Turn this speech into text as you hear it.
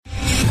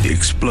The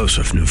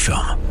explosive new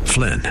film,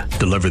 Flynn,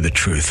 deliver the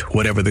truth,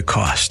 whatever the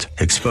cost,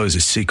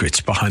 exposes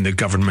secrets behind the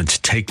government's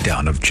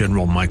takedown of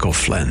General Michael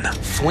Flynn.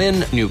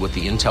 Flynn knew what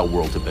the intel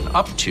world had been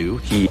up to.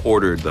 He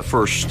ordered the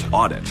first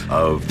audit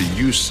of the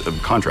use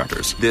of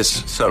contractors.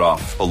 This set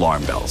off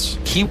alarm bells.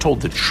 He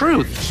told the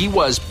truth. He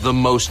was the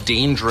most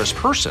dangerous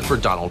person for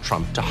Donald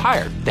Trump to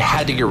hire. They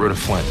had to get rid of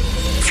Flynn.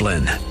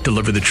 Flynn,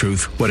 deliver the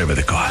truth, whatever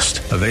the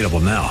cost. Available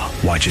now.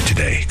 Watch it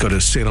today. Go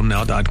to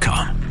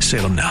salemnow.com.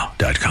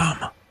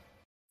 salemnow.com.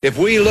 If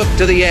we look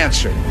to the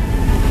answer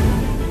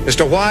as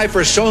to why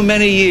for so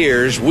many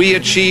years we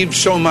achieved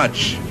so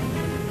much,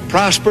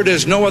 prospered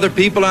as no other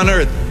people on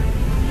earth,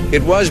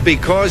 it was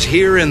because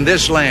here in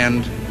this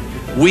land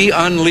we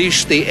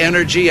unleashed the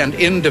energy and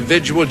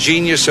individual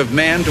genius of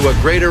man to a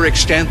greater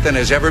extent than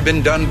has ever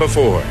been done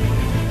before.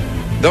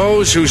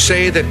 Those who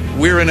say that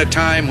we're in a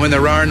time when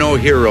there are no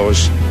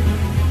heroes,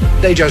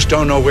 they just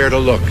don't know where to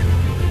look.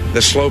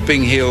 The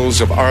sloping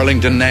hills of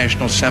Arlington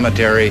National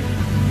Cemetery,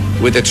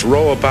 with its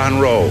row upon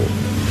row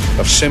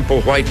of simple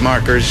white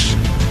markers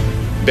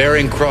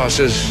bearing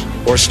crosses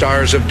or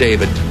stars of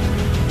David,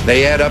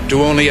 they add up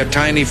to only a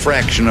tiny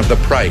fraction of the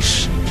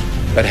price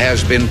that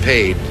has been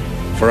paid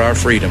for our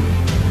freedom.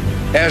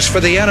 As for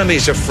the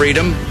enemies of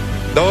freedom,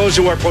 those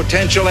who are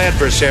potential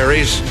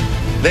adversaries,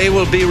 they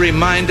will be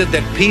reminded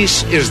that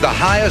peace is the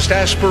highest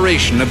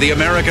aspiration of the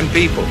American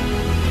people.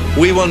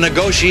 We will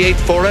negotiate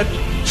for it,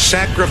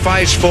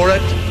 sacrifice for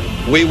it.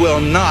 We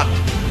will not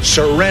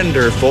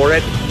surrender for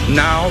it,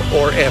 now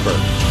or ever.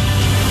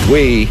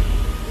 We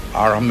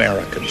are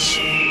Americans.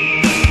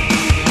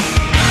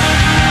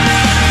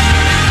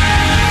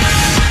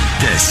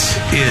 This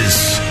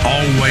is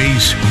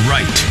Always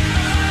Right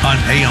on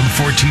AM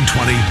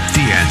 1420,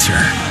 The Answer.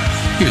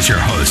 Here's your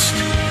host,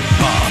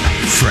 Bob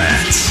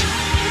Frantz.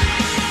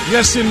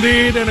 Yes,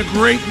 indeed, and a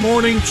great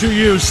morning to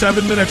you.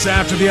 7 minutes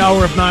after the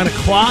hour of 9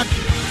 o'clock.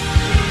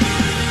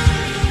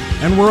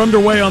 And we're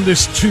underway on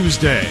this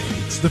Tuesday.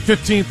 It's the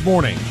 15th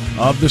morning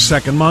of the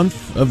second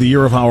month of the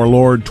year of our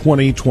Lord,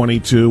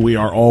 2022. We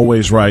are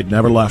always right,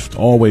 never left,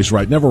 always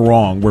right, never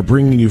wrong. We're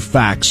bringing you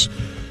facts,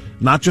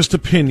 not just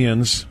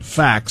opinions,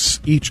 facts,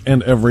 each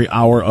and every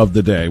hour of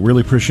the day.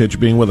 Really appreciate you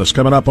being with us.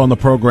 Coming up on the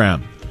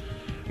program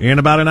in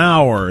about an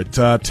hour at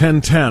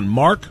 10:10,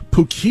 Mark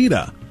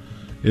Pukita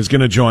is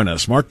going to join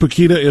us. Mark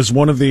Pukita is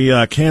one of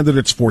the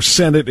candidates for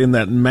Senate in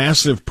that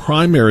massive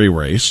primary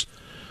race,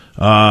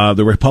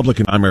 the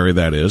Republican primary,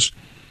 that is.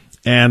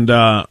 And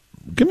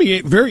going to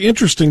be very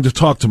interesting to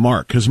talk to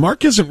Mark, because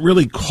Mark isn't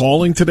really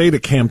calling today to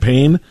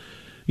campaign.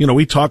 You know,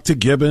 we talked to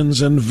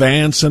Gibbons and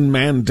Vance and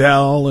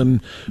Mandel and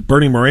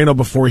Bernie Moreno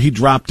before he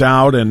dropped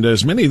out, and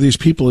as many of these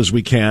people as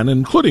we can,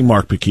 including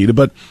Mark Pukita.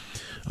 But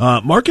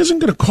Mark isn't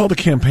going to call the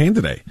campaign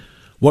today.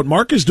 What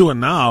Mark is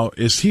doing now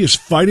is he is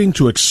fighting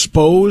to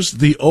expose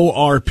the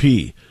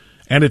ORP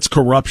and its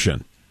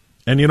corruption.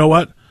 And you know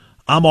what?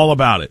 I'm all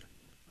about it.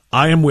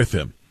 I am with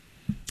him.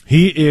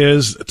 He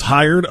is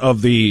tired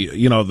of the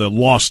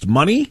lost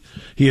money.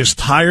 He is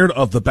tired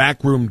of the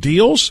backroom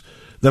deals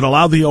that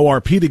allow the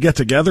ORP to get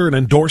together and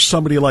endorse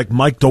somebody like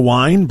Mike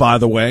DeWine, by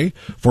the way,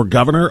 for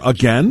governor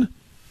again.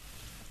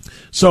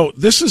 So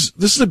this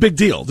is a big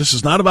deal. This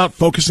is not about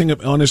focusing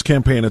on his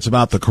campaign. It's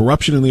about the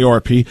corruption in the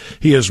ORP.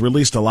 He has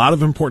released a lot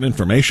of important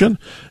information,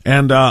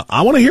 and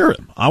I want to hear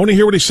him. I want to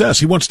hear what he says.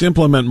 He wants to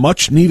implement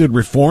much-needed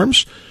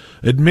reforms,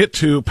 admit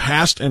to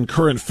past and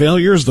current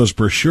failures, those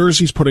brochures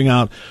he's putting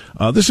out.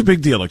 This is a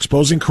big deal,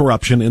 exposing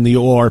corruption in the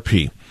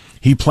ORP.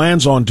 He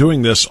plans on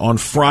doing this on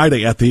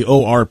Friday at the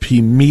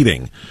ORP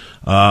meeting.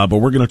 But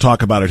we're going to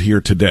talk about it here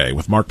today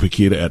with Mark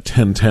Pukita at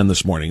 10:10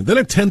 this morning. Then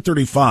at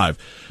 10:35,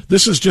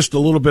 this is just a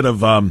little bit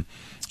of,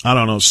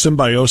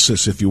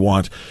 symbiosis, if you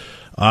want.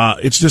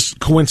 It's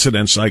just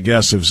coincidence, I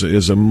guess,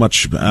 is a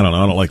much, I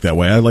don't like that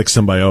way. I like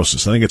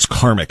symbiosis. I think it's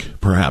karmic,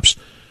 perhaps.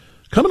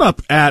 Coming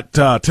up at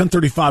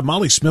 10:35,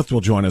 Molly Smith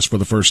will join us for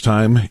the first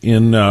time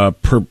in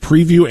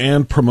preview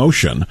and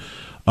promotion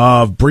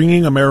of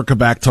Bringing America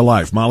Back to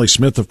Life. Molly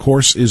Smith, of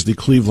course, is the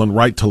Cleveland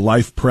Right to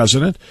Life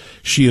president.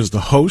 She is the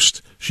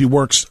host. She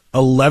works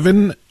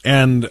 11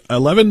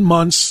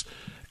 months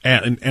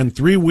and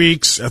 3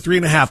 weeks,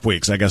 3.5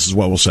 weeks, I guess is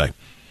what we'll say.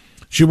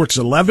 She works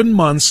 11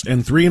 months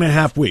and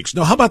 3.5 weeks.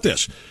 Now, how about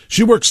this?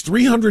 She works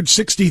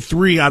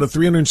 363 out of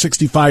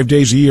 365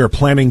 days a year,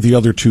 planning the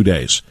other 2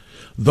 days.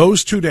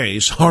 Those 2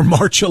 days are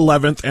March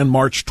 11th and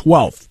March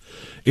 12th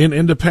in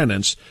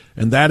Independence,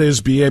 and that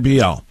is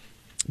BABL.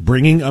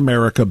 Bringing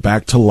America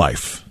Back to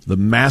Life, the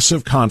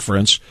massive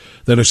conference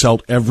that is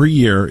held every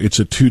year. It's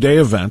a 2-day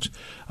event.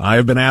 I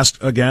have been asked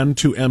again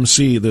to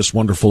MC this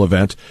wonderful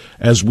event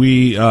as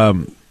we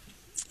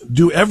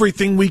do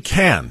everything we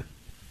can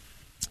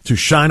to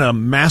shine a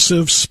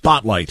massive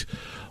spotlight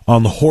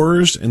on the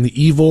horrors and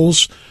the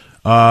evils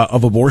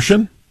of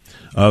abortion,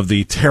 of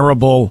the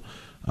terrible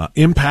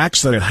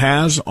impacts that it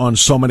has on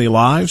so many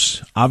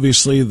lives.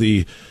 Obviously,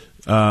 the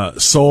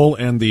soul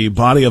and the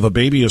body of a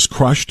baby is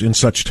crushed in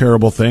such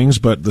terrible things,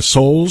 but the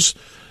souls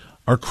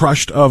are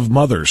crushed of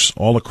mothers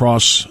all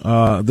across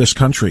this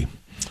country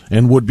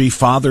and would-be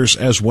fathers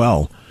as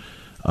well.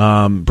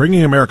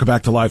 Bringing America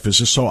Back to Life is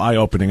just so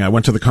eye-opening. I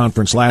went to the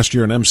conference last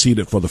year and emceed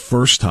it for the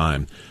first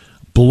time.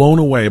 Blown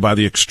away by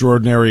the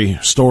extraordinary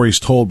stories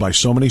told by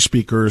so many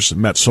speakers,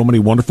 met so many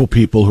wonderful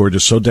people who are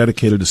just so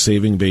dedicated to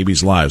saving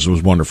babies' lives. It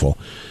was wonderful.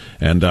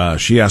 And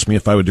she asked me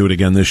if I would do it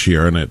again this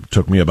year, and it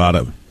took me about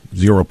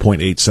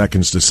 0.8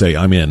 seconds to say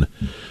I'm in.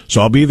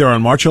 So I'll be there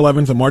on March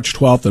 11th and March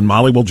 12th, and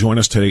Molly will join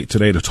us today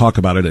to talk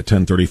about it at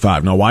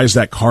 10:35. Now, why is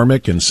that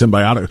karmic and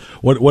symbiotic?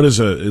 What is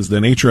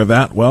the nature of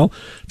that? Well,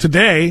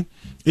 today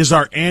is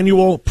our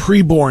annual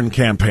preborn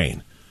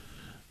campaign.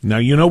 Now,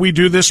 you know we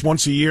do this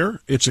once a year.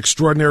 It's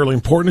extraordinarily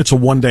important. It's a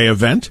one-day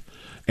event.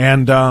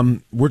 And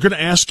we're going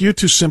to ask you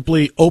to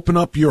simply open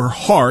up your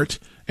heart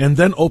and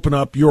then open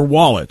up your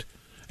wallet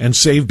and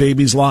save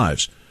babies'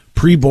 lives.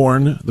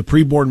 Preborn, the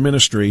Preborn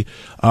Ministry,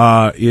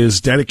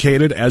 is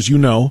dedicated, as you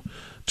know,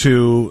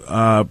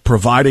 to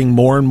providing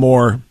more and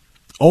more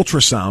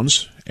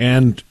ultrasounds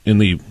and, in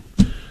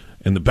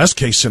the best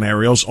case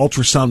scenarios,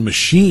 ultrasound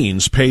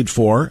machines paid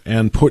for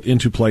and put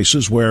into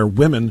places where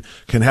women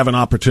can have an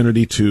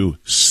opportunity to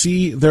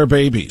see their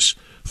babies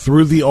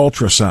through the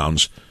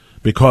ultrasounds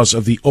because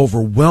of the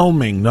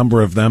overwhelming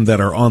number of them that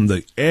are on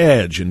the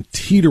edge and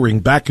teetering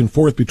back and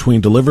forth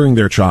between delivering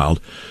their child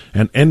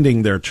and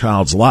ending their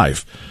child's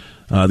life.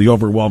 The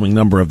overwhelming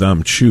number of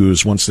them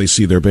choose, once they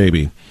see their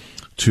baby,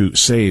 to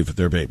save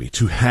their baby,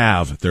 to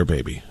have their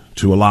baby,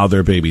 to allow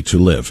their baby to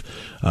live.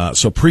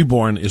 So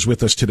Preborn is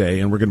with us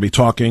today, and we're going to be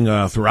talking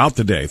throughout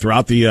the day,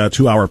 throughout the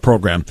 2-hour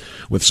program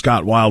with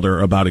Scott Wilder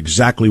about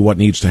exactly what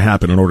needs to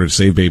happen in order to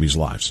save babies'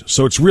 lives.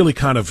 So it's really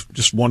kind of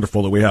just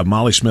wonderful that we have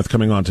Molly Smith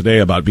coming on today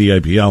about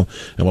BAPL,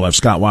 and we'll have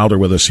Scott Wilder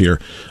with us here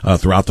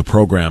throughout the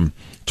program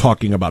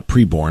talking about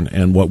Preborn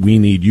and what we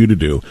need you to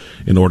do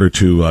in order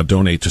to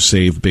donate to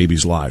save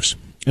babies' lives.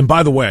 And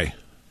by the way,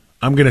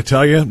 I'm going to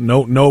tell you,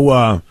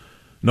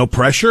 no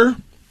pressure,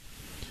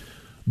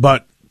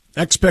 but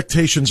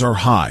expectations are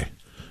high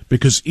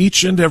because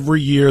each and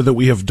every year that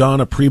we have done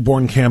a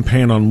preborn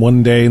campaign on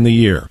one day in the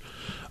year,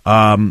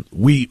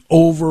 we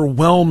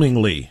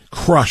overwhelmingly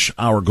crush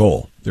our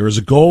goal. There is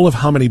a goal of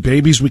how many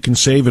babies we can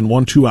save in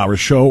one 2-hour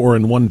show or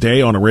in one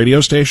day on a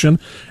radio station,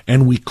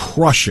 and we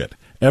crush it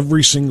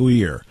every single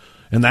year.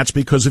 And that's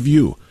because of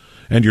you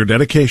and your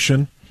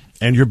dedication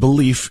and your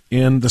belief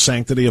in the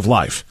sanctity of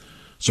life.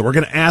 So we're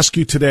going to ask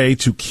you today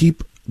to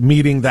keep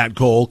meeting that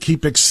goal,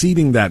 keep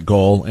exceeding that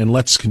goal, and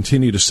let's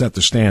continue to set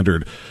the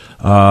standard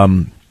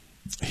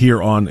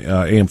here on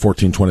AM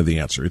 1420 The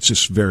Answer. It's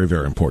just very,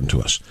 very important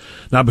to us.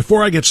 Now,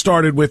 before I get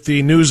started with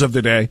the news of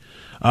the day,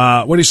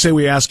 what do you say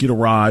we ask you to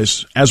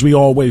rise, as we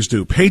always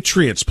do?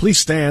 Patriots, please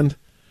stand.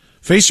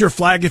 Face your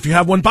flag if you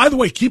have one. By the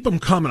way, keep them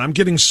coming. I'm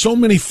getting so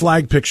many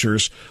flag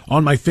pictures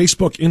on my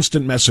Facebook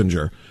Instant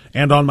Messenger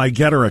and on my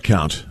Getter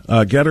account.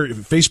 Getter,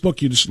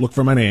 Facebook, you just look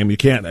for my name. You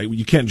can't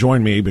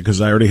join me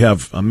because I already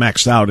have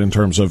maxed out in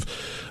terms of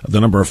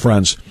the number of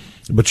friends.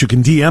 But you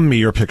can DM me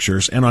your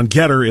pictures. And on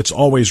Getter, it's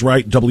always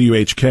right,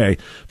 WHK.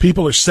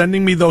 People are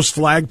sending me those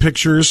flag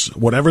pictures,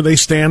 whatever they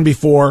stand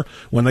before,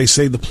 when they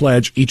say the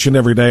pledge each and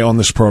every day on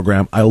this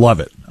program. I love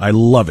it. I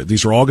love it.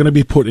 These are all going to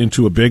be put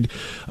into a big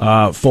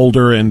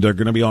folder, and they're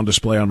going to be on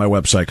display on my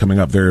website coming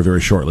up very, very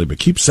shortly. But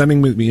keep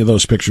sending me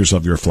those pictures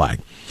of your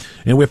flag.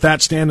 And with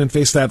that, stand and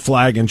face that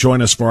flag and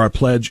join us for our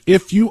pledge.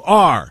 If you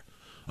are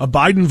a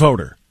Biden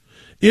voter,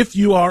 if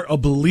you are a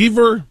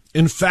believer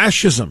in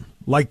fascism,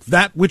 like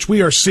that which we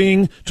are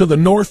seeing to the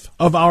north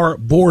of our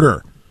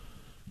border,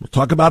 we'll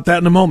talk about that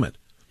in a moment.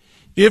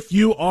 If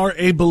you are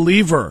a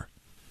believer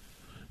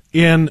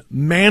in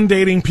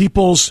mandating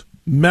people's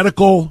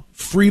medical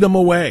freedom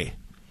away,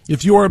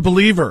 if you are a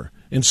believer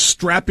in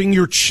strapping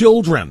your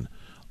children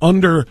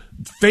under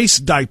face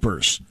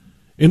diapers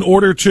in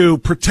order to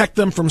protect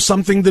them from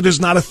something that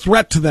is not a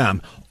threat to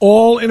them,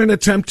 all in an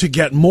attempt to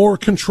get more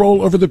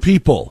control over the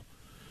people,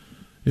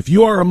 if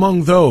you are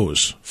among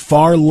those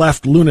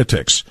far-left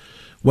lunatics,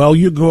 well,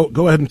 you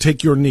go ahead and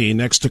take your knee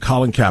next to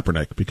Colin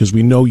Kaepernick, because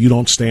we know you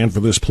don't stand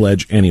for this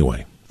pledge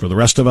anyway. For the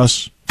rest of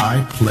us,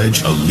 I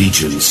pledge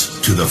allegiance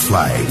to the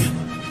flag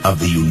of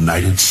the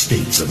United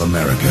States of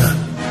America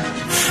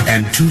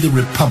and to the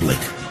republic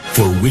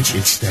for which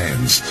it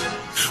stands,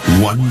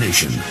 one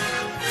nation,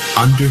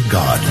 under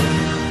God,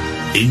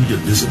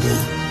 indivisible,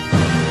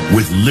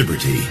 with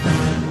liberty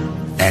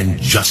and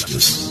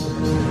justice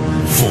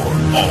for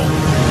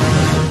all.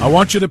 I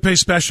want you to pay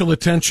special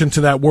attention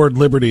to that word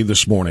liberty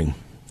this morning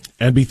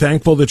and be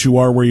thankful that you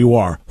are where you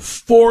are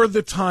for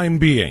the time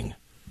being.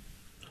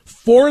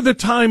 For the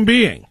time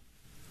being.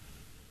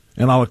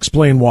 And I'll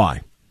explain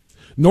why.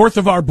 North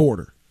of our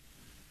border.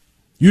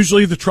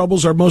 Usually the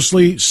troubles are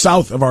mostly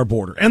south of our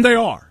border. And they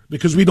are,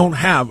 because we don't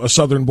have a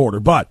southern border.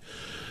 But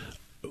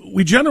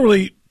we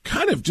generally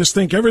kind of just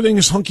think everything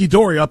is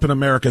hunky-dory up in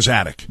America's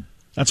attic.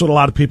 That's what a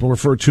lot of people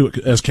refer to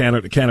as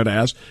Canada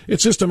as.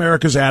 It's just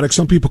America's attic.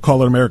 Some people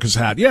call it America's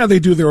hat. Yeah, they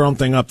do their own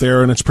thing up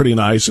there, and it's pretty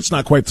nice. It's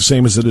not quite the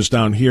same as it is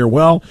down here.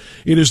 Well,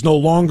 it is no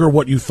longer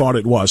what you thought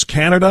it was.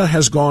 Canada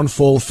has gone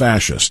full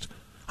fascist.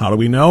 How do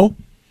we know?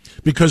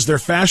 Because their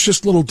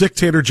fascist little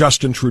dictator,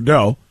 Justin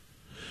Trudeau,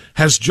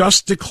 has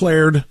just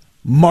declared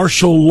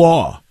martial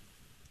law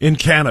in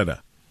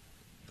Canada.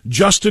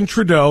 Justin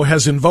Trudeau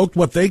has invoked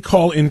what they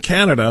call in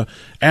Canada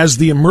as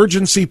the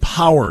Emergency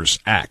Powers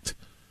Act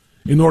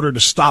in order to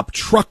stop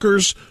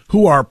truckers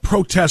who are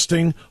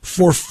protesting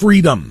for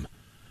freedom,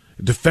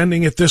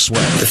 defending it this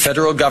way. The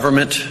federal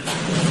government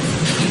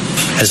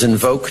has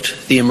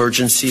invoked the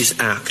Emergencies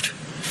Act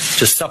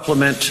to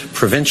supplement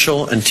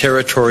provincial and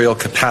territorial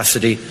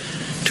capacity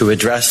to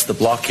address the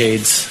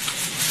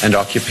blockades and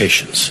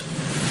occupations.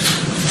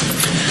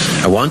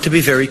 I want to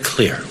be very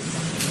clear.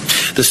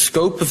 The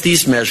scope of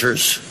these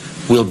measures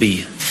will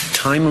be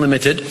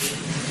time-limited,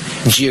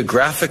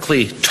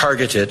 geographically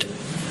targeted,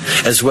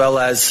 as well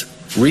as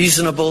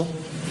reasonable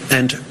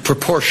and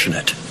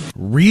proportionate.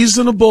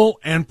 Reasonable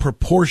and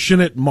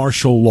proportionate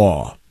martial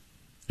law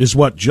is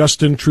what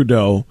Justin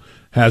Trudeau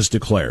has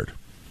declared.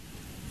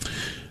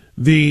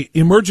 The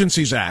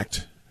Emergencies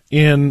Act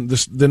in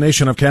the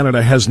nation of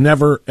Canada has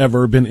never,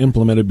 ever been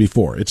implemented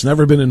before. It's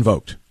never been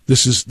invoked.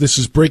 This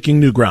is breaking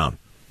new ground.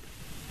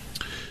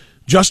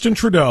 Justin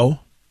Trudeau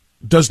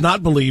does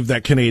not believe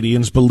that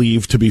Canadians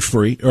believe to be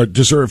free, or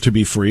deserve to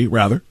be free,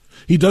 rather.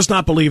 He does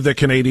not believe that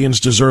Canadians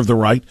deserve the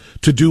right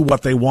to do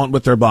what they want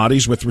with their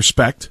bodies with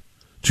respect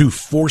to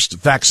forced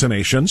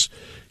vaccinations.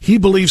 He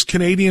believes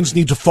Canadians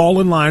need to fall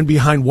in line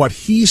behind what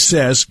he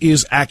says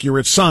is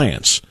accurate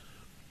science.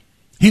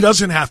 He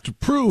doesn't have to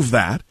prove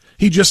that.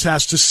 He just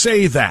has to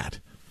say that.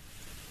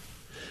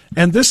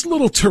 And this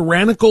little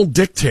tyrannical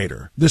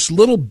dictator, this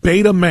little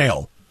beta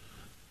male,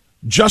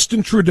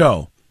 Justin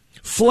Trudeau,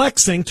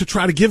 flexing to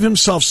try to give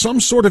himself some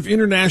sort of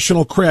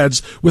international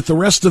creds with the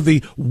rest of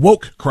the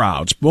woke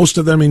crowds, most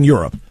of them in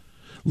Europe.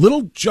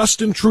 Little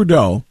Justin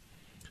Trudeau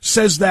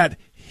says that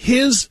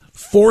his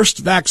forced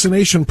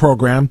vaccination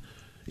program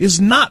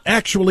is not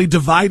actually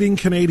dividing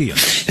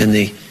Canadians. And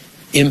the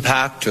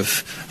impact of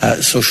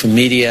social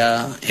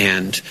media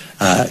and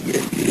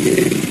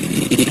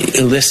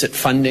illicit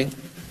funding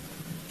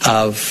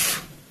of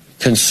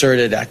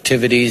concerted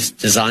activities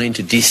designed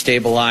to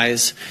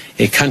destabilize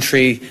a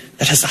country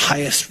that has the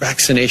highest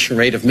vaccination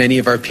rate of many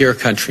of our peer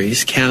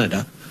countries,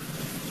 Canada,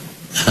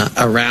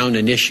 around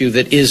an issue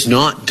that is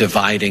not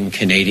dividing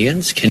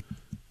Canadians.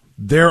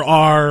 There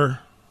are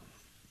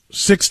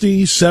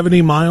 60,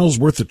 70 miles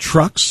worth of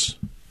trucks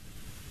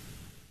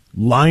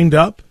lined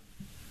up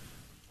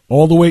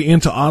all the way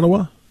into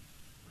Ottawa.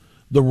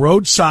 The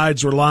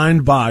roadsides are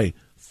lined by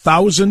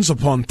thousands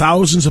upon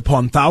thousands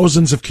upon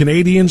thousands of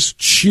Canadians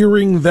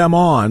cheering them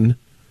on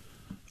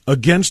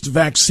against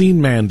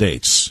vaccine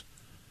mandates.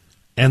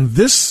 And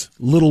this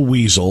little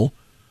weasel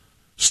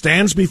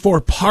stands before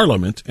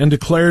Parliament and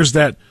declares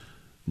that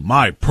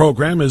my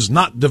program is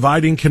not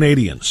dividing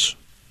Canadians.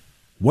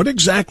 What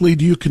exactly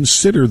do you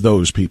consider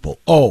those people?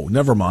 Oh,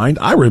 never mind.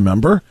 I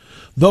remember.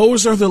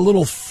 Those are the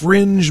little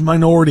fringe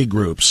minority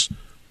groups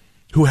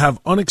who have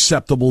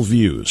unacceptable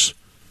views.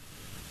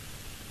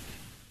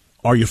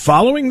 Are you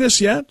following this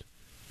yet?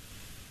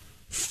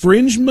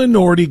 Fringe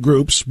minority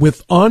groups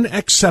with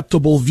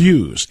unacceptable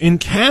views. In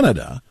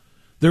Canada,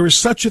 there is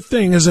such a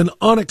thing as an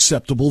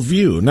unacceptable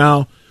view.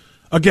 Now,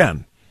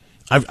 again,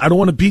 I don't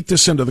want to beat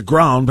this into the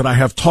ground, but I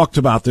have talked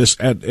about this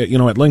at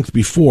length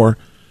before.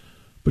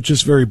 But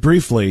just very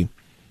briefly,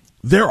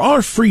 there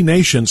are free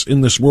nations in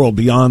this world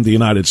beyond the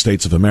United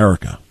States of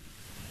America,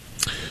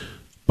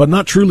 but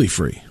not truly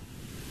free.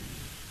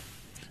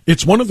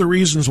 It's one of the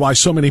reasons why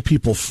so many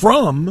people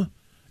from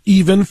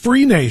even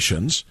free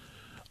nations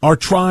are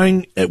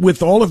trying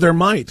with all of their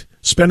might,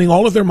 spending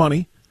all of their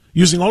money,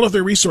 using all of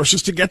their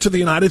resources to get to the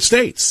United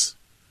States,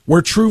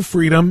 where true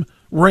freedom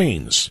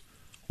reigns,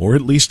 or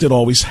at least it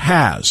always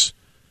has.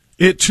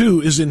 It,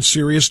 too, is in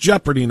serious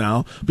jeopardy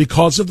now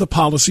because of the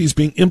policies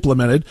being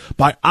implemented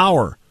by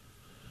our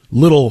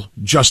little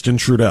Justin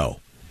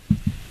Trudeau.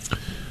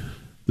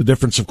 The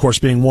difference, of course,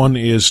 being one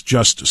is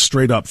just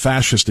straight-up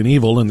fascist and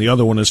evil, and the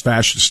other one is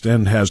fascist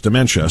and has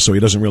dementia, so he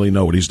doesn't really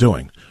know what he's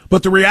doing.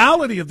 But the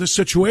reality of this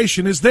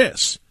situation is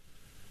this.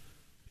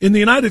 In the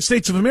United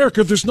States of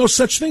America, there's no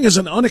such thing as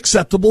an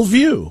unacceptable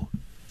view.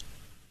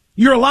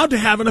 You're allowed to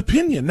have an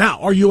opinion. Now,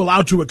 are you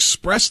allowed to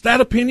express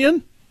that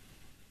opinion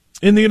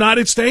in the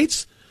United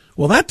States?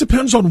 Well, that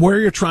depends on where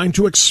you're trying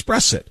to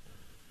express it.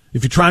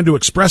 If you're trying to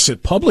express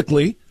it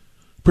publicly,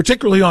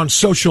 particularly on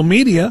social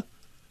media,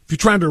 if you're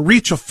trying to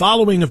reach a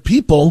following of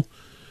people,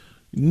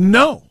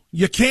 no,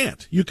 you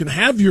can't. You can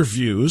have your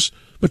views,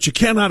 but you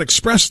cannot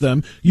express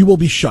them. You will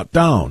be shut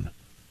down.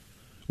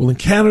 Well, in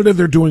Canada,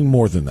 they're doing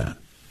more than that.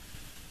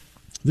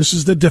 This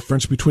is the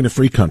difference between a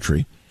free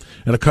country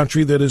and a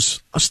country that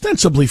is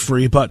ostensibly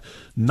free, but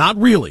not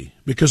really,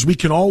 because we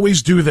can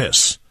always do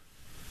this.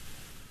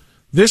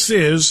 This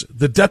is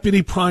the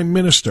Deputy Prime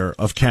Minister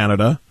of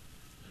Canada,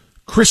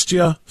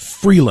 Chrystia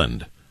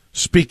Freeland,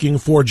 speaking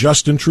for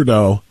Justin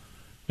Trudeau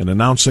and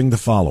announcing the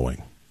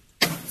following.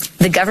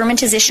 The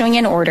government is issuing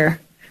an order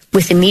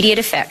with immediate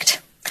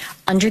effect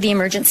under the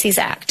Emergencies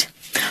Act,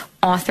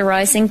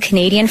 authorizing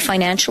Canadian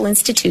financial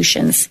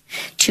institutions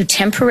to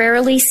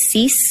temporarily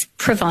cease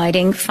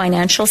providing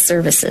financial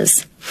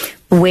services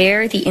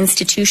where the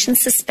institution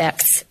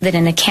suspects that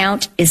an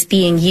account is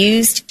being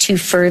used to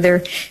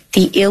further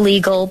the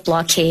illegal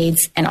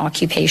blockades and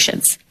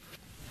occupations.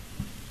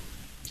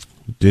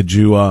 Did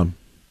you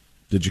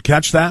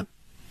catch that?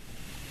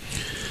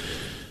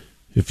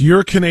 If you're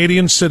a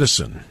Canadian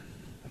citizen,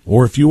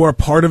 or if you are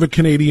part of a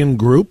Canadian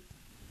group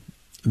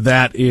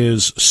that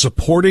is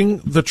supporting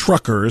the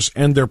truckers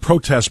and their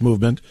protest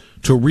movement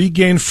to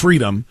regain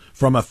freedom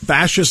from a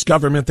fascist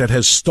government that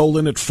has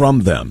stolen it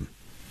from them,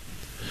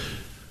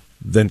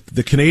 then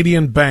the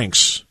Canadian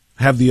banks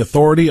have the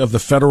authority of the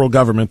federal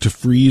government to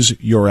freeze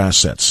your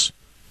assets.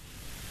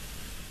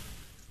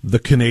 The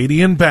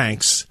Canadian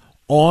banks,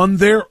 on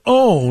their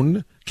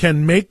own,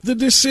 can make the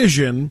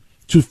decision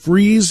to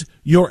freeze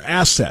your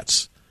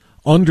assets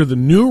under the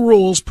new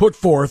rules put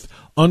forth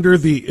under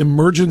the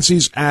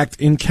Emergencies Act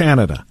in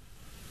Canada.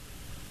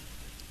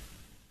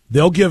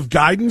 They'll give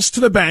guidance to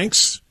the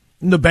banks,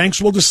 and the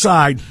banks will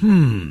decide,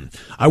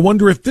 I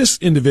wonder if this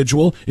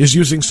individual is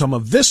using some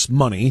of this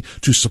money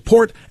to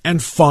support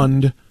and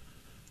fund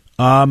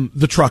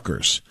the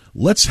truckers.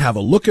 Let's have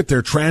a look at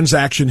their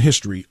transaction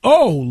history.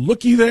 Oh,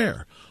 looky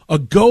there. A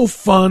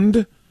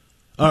GoFundMe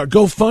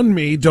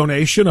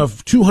donation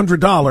of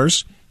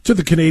 $200 to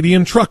the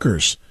Canadian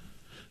truckers.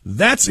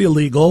 That's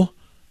illegal.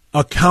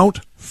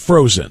 Account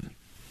frozen.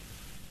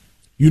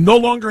 You no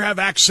longer have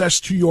access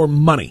to your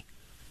money.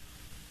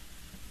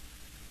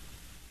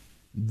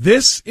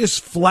 This is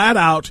flat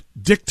out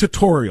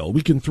dictatorial.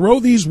 We can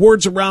throw these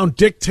words around: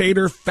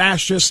 dictator,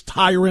 fascist,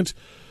 tyrant,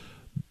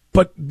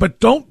 but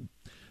don't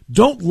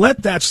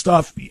let that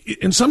stuff,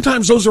 and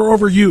sometimes those are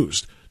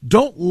overused.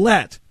 Don't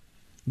let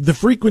the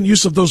frequent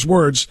use of those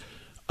words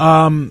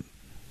in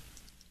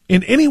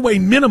any way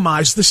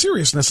minimize the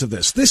seriousness of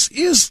this. This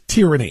is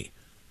tyranny.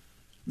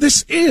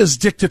 This is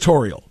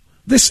dictatorial.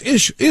 This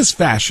is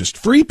fascist.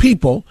 Free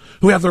people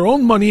who have their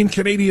own money in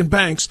Canadian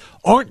banks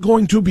aren't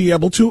going to be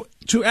able to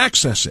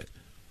access it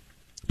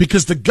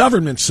because the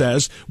government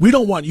says, we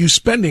don't want you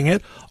spending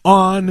it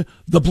on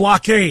the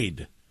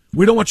blockade.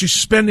 We don't want you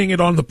spending it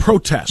on the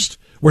protest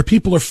where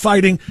people are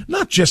fighting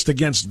not just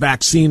against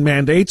vaccine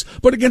mandates,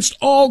 but against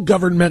all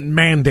government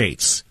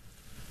mandates.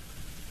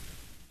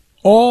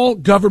 All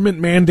government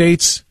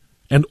mandates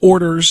and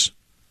orders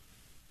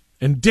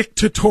and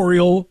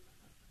dictatorial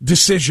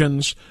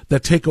decisions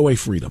that take away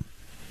freedom.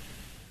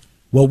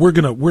 Well,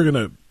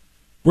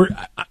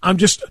 I'm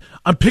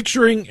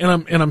picturing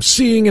and I'm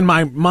seeing in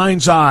my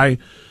mind's eye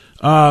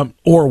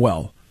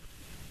Orwell,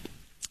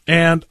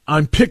 and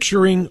I'm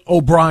picturing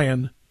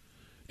O'Brien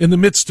in the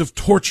midst of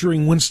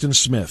torturing Winston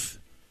Smith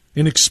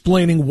in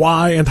explaining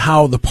why and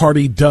how the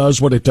party does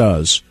what it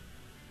does.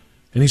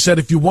 And he said,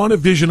 if you want a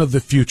vision of the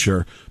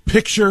future,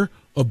 picture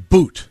a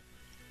boot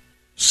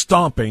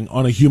stomping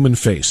on a human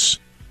face.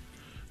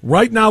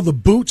 Right now, the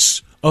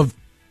boots of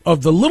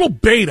the little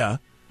beta,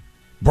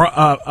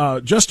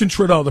 Justin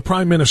Trudeau, the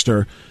Prime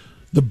Minister,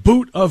 the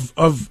boot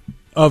of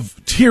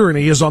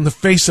tyranny is on the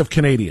face of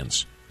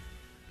Canadians.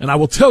 And I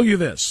will tell you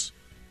this,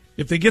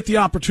 if they get the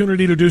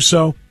opportunity to do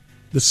so,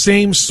 the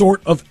same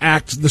sort of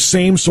act, the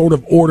same sort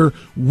of order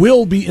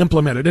will be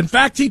implemented. In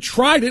fact, he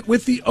tried it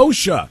with the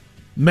OSHA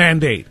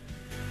mandate.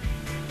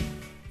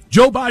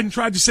 Joe Biden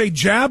tried to say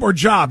jab or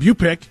job. You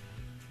pick.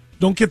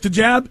 Don't get the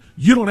jab,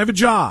 you don't have a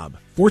job.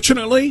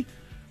 Fortunately,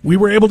 we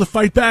were able to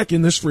fight back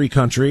in this free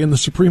country, and the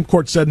Supreme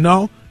Court said,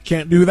 no,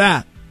 can't do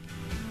that.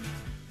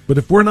 But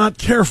if we're not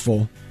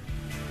careful,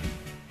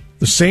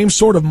 the same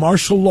sort of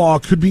martial law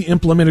could be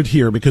implemented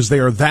here because they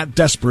are that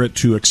desperate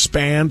to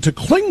expand, to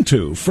cling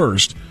to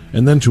first,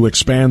 and then to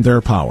expand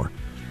their power.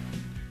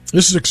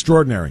 This is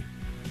extraordinary.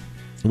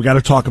 We got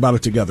to talk about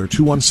it together.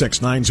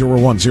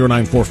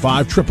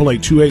 216-901-0945,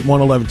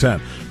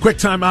 888-281-1110. Quick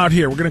time out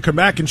here. We're going to come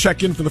back and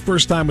check in for the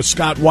first time with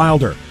Scott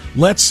Wilder.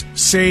 Let's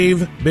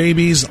save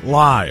babies'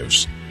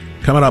 lives.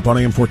 Coming up on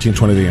AM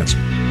 1420, The Answer.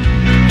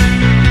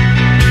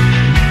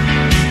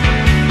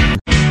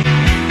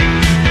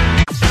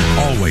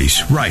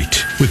 Always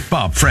right with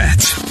Bob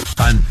Frantz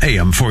on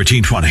AM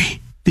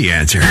 1420, The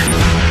Answer.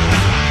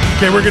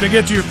 Okay, we're going to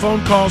get to your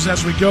phone calls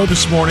as we go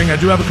this morning. I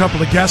do have a couple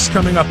of guests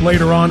coming up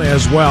later on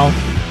as well.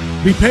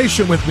 Be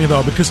patient with me,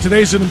 though, because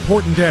today's an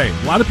important day.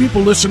 A lot of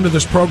people listen to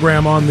this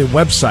program on the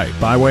website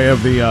by way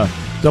of the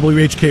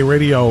WHK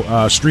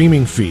radio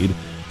streaming feed.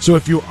 So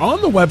if you're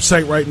on the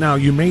website right now,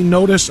 you may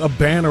notice a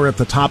banner at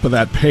the top of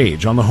that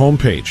page, on the home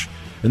page.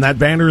 And that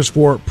banner is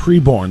for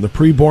Preborn, the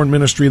Preborn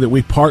ministry that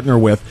we partner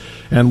with.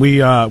 And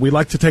we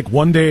like to take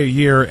one day a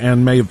year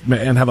and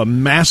have a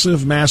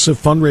massive, massive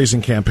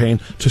fundraising campaign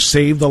to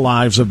save the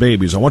lives of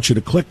babies. I want you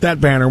to click that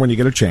banner when you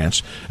get a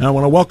chance. And I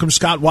want to welcome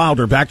Scott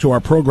Wilder back to our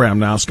program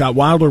now. Scott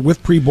Wilder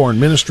with Preborn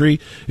Ministry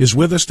is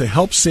with us to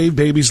help save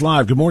babies'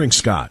 lives. Good morning,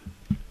 Scott.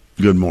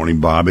 Good morning,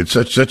 Bob. It's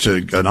such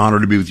an honor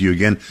to be with you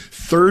again.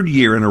 Third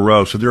year in a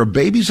row. So there are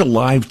babies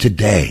alive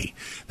today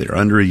They're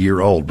under a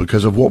year old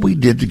because of what we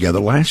did together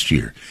last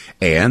year.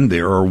 And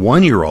there are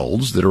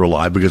 1-year-olds that are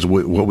alive because of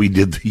what we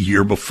did the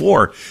year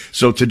before.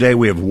 So today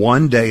we have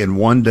 1 day and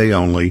 1 day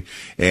only.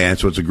 And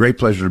so it's a great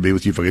pleasure to be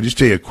with you. If I could just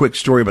tell you a quick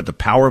story about the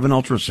power of an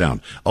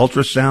ultrasound.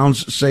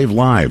 Ultrasounds save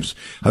lives.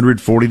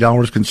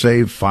 $140 can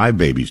save 5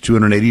 babies.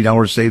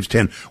 $280 saves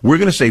 10. We're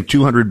going to save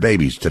 200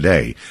 babies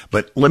today.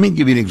 But let me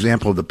give you an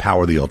example of the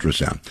power of the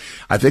ultrasound.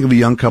 I think of a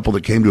young couple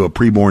that came to a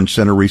preborn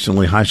center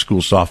recently, high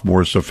school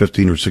sophomores, so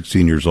 15 or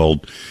 16 years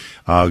old.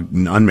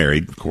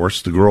 Unmarried, of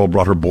course. The girl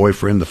brought her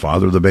boyfriend, the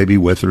father of the baby,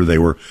 with her. They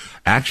were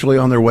actually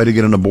on their way to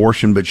get an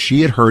abortion, but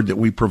she had heard that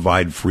we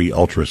provide free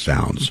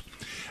ultrasounds.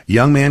 A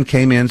young man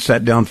came in,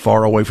 sat down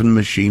far away from the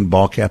machine,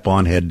 ball cap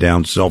on, head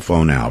down, cell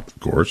phone out,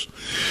 of course.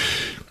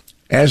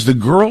 As the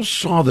girl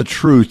saw the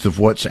truth of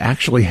what's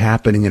actually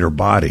happening in her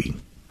body,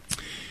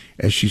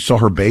 as she saw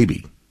her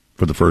baby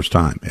for the first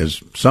time,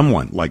 as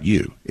someone like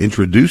you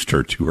introduced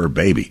her to her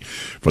baby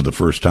for the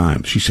first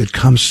time, she said,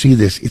 "Come see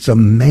this. It's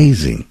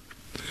amazing."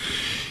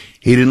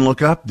 He didn't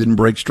look up, didn't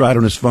break stride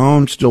on his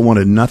phone, still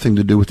wanted nothing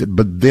to do with it.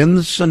 But then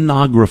the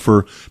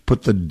sonographer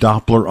put the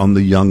Doppler on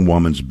the young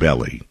woman's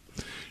belly,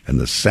 and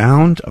the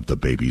sound of the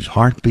baby's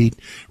heartbeat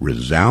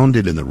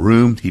resounded in the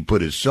room. He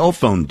put his cell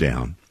phone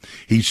down.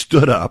 He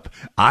stood up,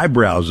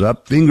 eyebrows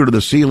up, finger to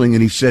the ceiling,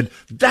 and he said,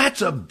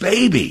 "That's a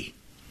baby."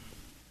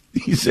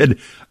 He said,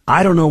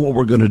 "I don't know what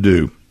we're going to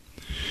do,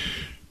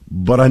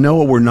 but I know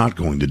what we're not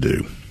going to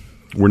do.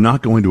 We're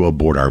not going to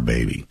abort our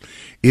baby."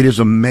 It is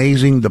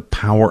amazing the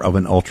power of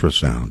an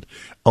ultrasound.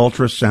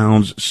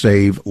 Ultrasounds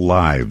save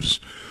lives.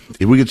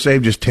 If we could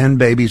save just 10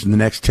 babies in the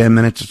next 10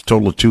 minutes, it's a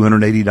total of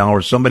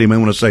 $280. Somebody may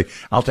want to say,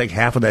 "I'll take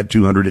half of that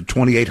 $200 at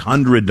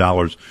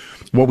 $2,800.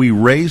 What we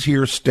raise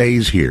here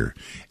stays here.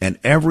 And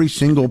every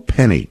single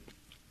penny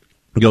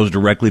goes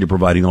directly to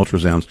providing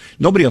ultrasounds.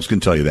 Nobody else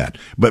can tell you that.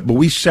 But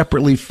we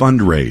separately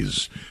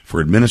fundraise for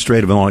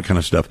administrative and all that kind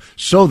of stuff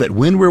so that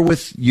when we're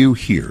with you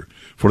here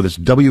for this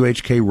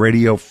WHK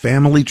radio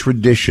family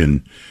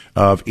tradition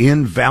of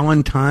in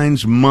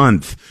Valentine's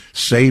month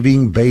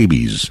saving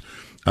babies,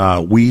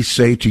 we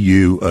say to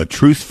you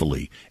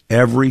truthfully,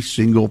 every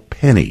single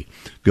penny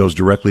goes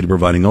directly to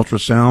providing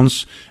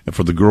ultrasounds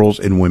for the girls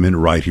and women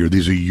right here.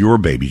 These are your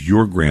babies,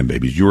 your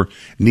grandbabies, your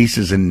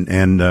nieces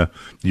and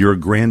your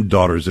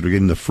granddaughters that are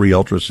getting the free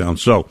ultrasound.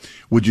 So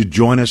would you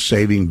join us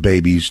saving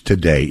babies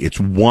today? It's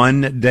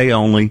 1 day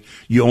only.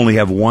 You only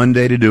have 1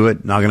 day to do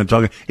it. Not going to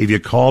talk. If you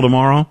call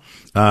tomorrow,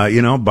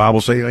 Bob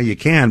will say, "Oh, you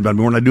can," but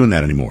we're not doing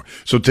that anymore.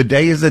 So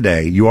today is the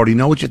day. You already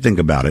know what you think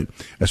about it,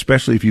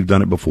 especially if you've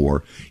done it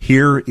before.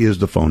 Here is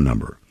the phone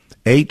number,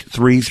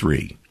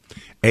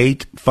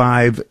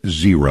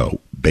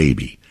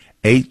 833-850-BABY,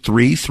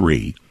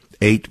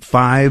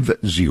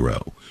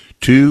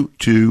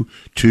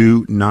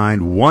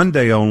 833-850-2229, 1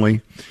 day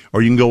only.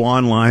 Or you can go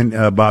online,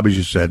 Bob, as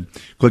you said,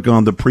 click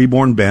on the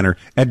preborn banner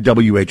at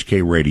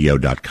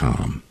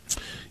WHKradio.com.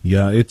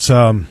 Yeah, it's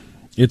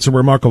a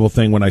remarkable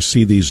thing when I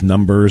see these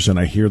numbers and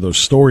I hear those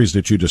stories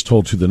that you just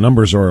told to. The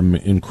numbers are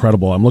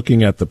incredible. I'm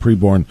looking at the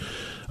preborn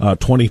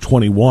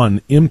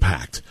 2021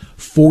 impact.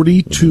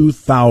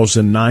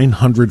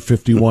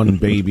 42,951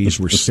 babies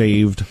were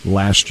saved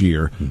last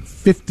year.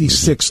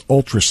 56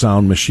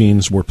 ultrasound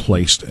machines were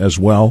placed as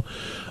well.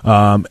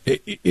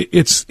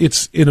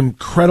 It's an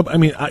incredible. I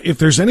mean, if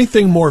there's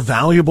anything more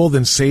valuable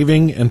than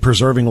saving and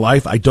preserving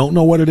life, I don't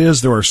know what it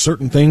is. There are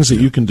certain things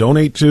that you can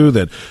donate to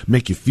that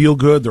make you feel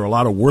good. There are a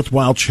lot of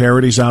worthwhile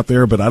charities out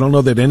there, but I don't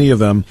know that any of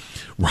them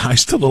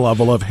rise to the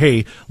level of,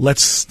 hey,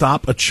 let's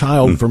stop a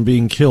child from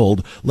being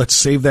killed. Let's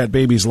save that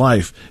baby's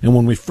life. And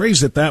when we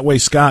phrase it that way,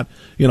 Scott,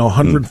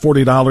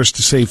 $140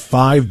 to save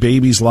 5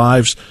 babies'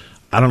 lives,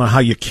 I don't know how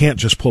you can't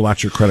just pull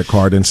out your credit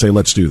card and say,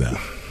 let's do that.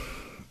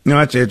 No,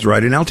 it's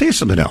right. And I'll tell you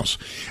something else.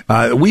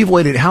 We've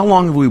waited. How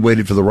long have we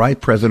waited for the right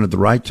president at the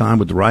right time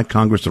with the right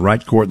Congress, the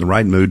right court, and the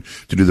right mood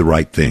to do the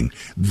right thing?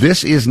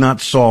 This is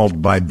not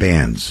solved by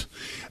bans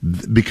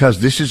because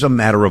this is a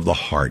matter of the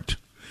heart.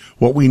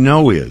 What we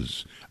know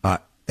is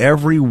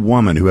every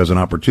woman who has an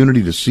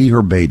opportunity to see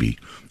her baby,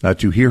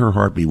 to hear her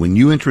heartbeat, when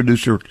you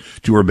introduce her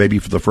to her baby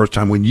for the first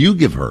time, when you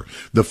give her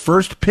the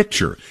first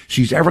picture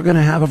she's ever going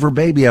to have of her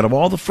baby out of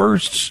all the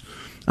firsts,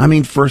 I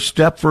mean, first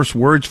step, first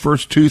words,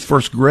 first tooth,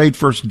 first grade,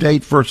 first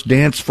date, first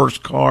dance,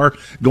 first car,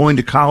 going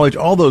to college,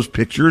 all those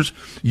pictures,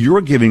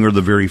 you're giving her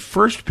the very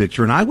first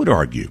picture. And I would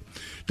argue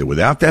that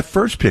without that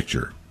first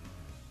picture,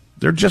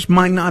 there just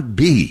might not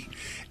be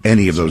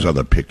any of those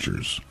other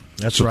pictures.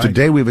 That's so right.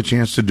 Today we have a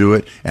chance to do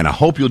it, and I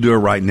hope you'll do it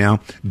right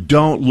now.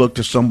 Don't look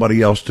to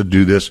somebody else to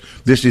do this.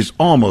 This is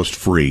almost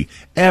free.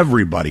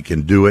 Everybody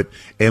can do it,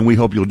 and we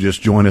hope you'll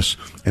just join us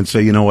and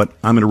say, you know what,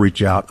 I'm going to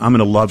reach out. I'm going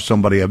to love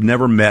somebody I've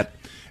never met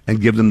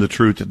and give them the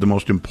truth at the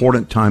most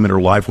important time in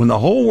her life when the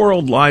whole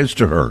world lies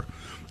to her.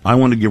 I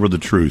want to give her the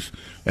truth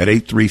at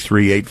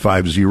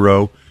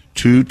 833-850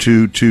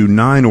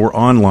 2229 or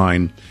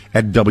online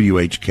at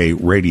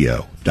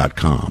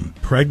WHKradio.com.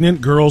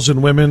 Pregnant girls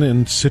and women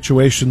in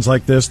situations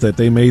like this that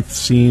they may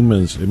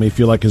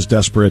feel like is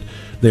desperate,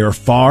 they are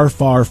far,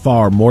 far,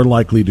 far more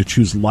likely to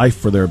choose life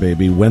for their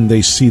baby when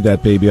they see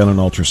that baby on an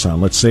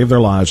ultrasound. Let's save their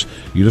lives.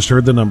 You just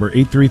heard the number,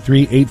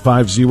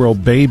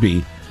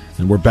 833-850-BABY,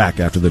 and we're back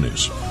after the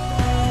news.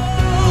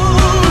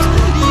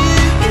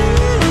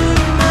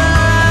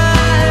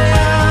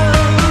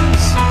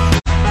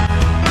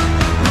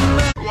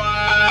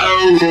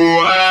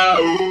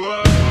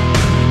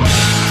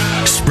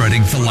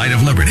 Spreading the light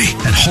of liberty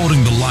and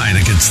holding the line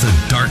against the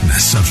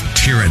darkness of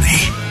tyranny.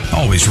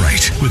 Always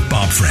right with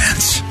Bob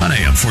Frantz on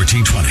AM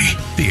 1420.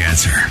 The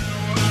Answer.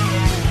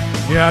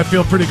 Yeah, I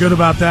feel pretty good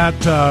about that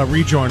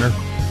rejoiner.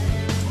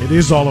 It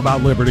is all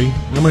about liberty.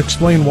 I'm going to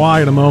explain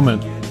why in a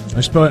moment.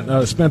 I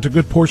spent a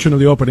good portion of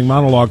the opening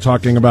monologue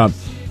talking about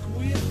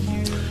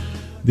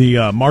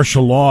the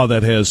martial law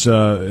that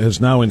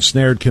has now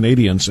ensnared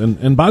Canadians.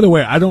 And by the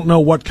way, I don't know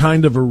what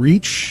kind of a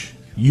reach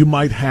you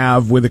might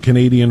have with a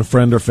Canadian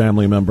friend or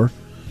family member.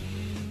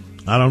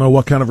 I don't know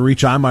what kind of a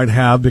reach I might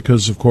have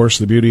because, of course,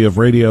 the beauty of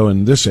radio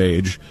in this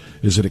age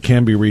is that it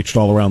can be reached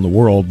all around the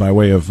world by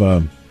way of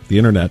the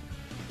Internet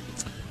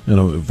and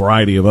a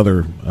variety of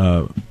other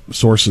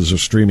sources of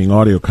streaming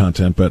audio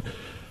content. But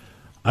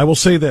I will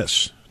say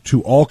this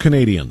to all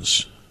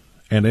Canadians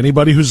and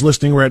anybody who's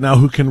listening right now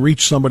who can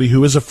reach somebody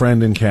who is a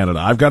friend in Canada.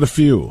 I've got a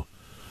few.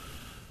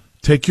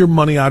 Take your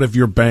money out of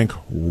your bank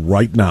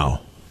right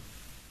now.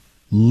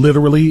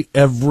 Literally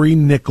every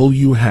nickel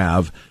you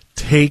have,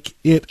 take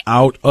it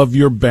out of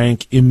your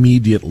bank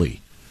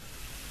immediately.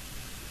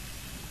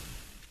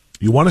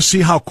 You want to see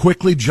how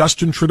quickly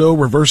Justin Trudeau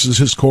reverses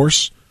his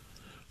course?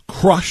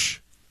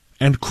 Crush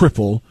and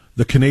cripple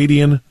the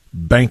Canadian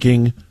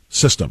banking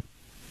system.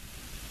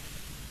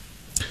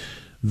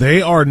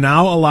 They are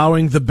now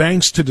allowing the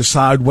banks to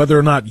decide whether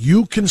or not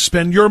you can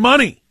spend your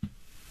money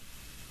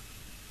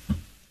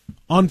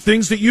on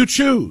things that you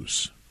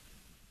choose.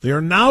 They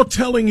are now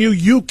telling you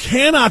you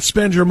cannot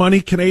spend your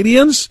money,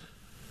 Canadians,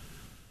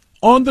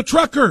 on the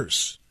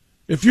truckers.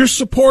 If you're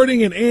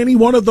supporting in any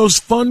one of those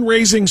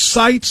fundraising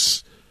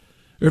sites,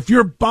 if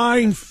you're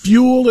buying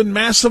fuel in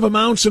massive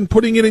amounts and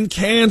putting it in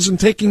cans and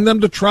taking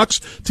them to trucks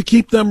to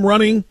keep them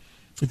running,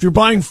 if you're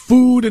buying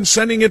food and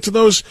sending it to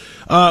those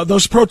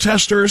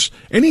protesters,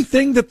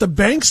 anything that the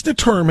banks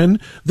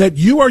determine that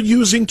you are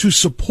using to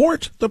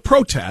support the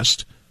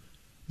protest,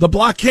 the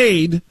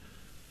blockade,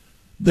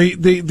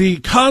 the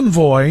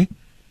convoy,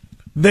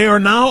 they are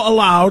now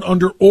allowed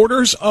under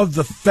orders of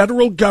the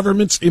federal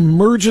government's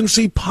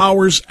Emergency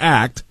Powers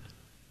Act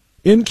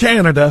in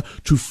Canada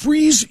to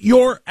freeze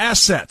your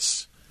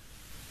assets.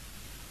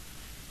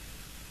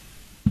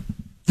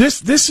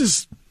 This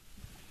is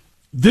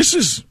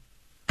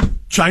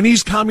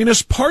Chinese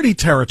Communist Party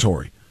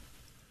territory.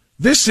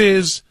 This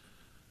is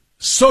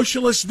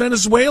Socialist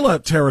Venezuela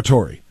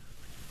territory.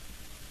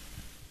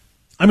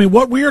 I mean,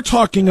 what we are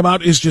talking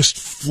about is just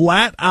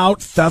flat-out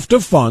theft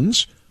of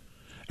funds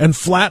and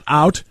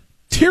flat-out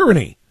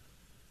tyranny.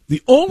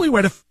 The only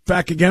way to fight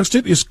back against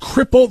it is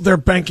cripple their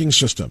banking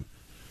system.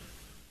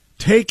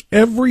 Take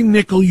every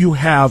nickel you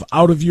have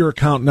out of your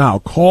account now.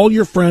 Call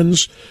your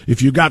friends.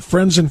 If you got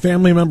friends and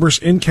family members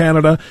in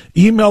Canada,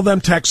 email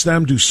them, text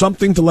them, do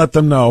something to let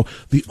them know.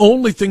 The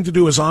only thing to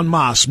do is en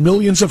masse.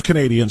 Millions of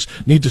Canadians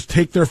need to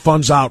take their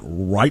funds out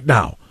right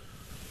now.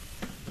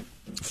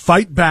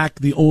 Fight back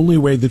the only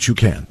way that you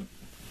can.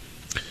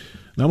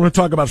 Now, I want to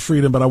talk about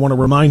freedom, but I want to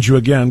remind you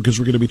again, because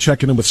we're going to be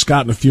checking in with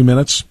Scott in a few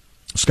minutes.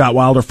 Scott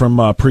Wilder from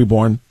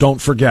Preborn.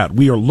 Don't forget,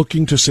 we are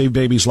looking to save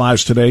babies'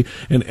 lives today,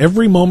 and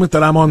every moment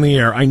that I'm on the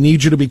air, I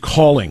need you to be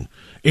calling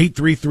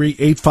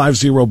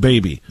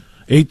 833-850-BABY,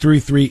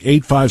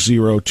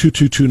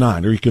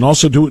 833-850-2229, or you can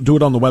also do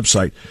it on the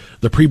website.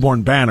 The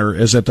Preborn banner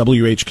is at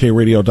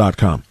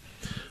WHKradio.com.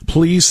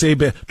 Please save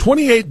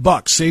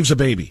 $28 saves a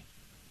baby.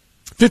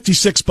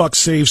 $56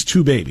 saves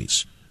 2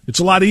 babies. It's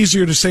a lot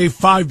easier to save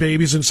 5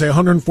 babies and say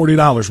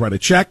 $140. Write a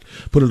check,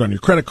 put it on your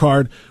credit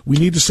card. We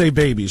need to save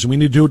babies, and we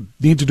need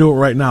to do it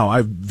right now.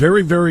 I'm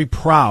very, very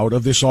proud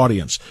of this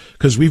audience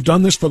because we've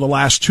done this for the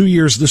last 2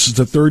 years. This is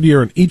the 3rd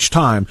year, and each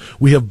time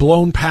we have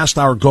blown past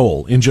our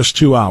goal in just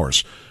 2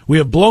 hours. We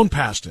have blown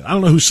past it. I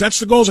don't know who sets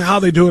the goals or how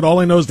they do it. All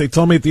I know is they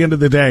tell me at the end of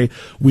the day,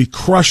 we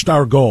crushed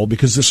our goal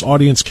because this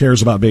audience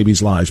cares about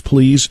babies' lives.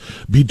 Please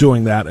be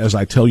doing that as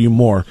I tell you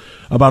more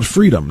about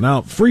freedom.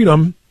 Now,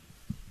 freedom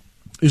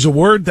is a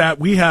word that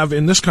we have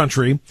in this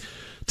country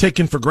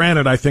taken for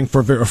granted, I think,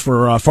 for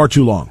far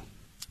too long,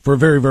 for a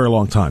very, very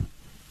long time.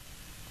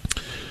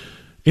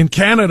 In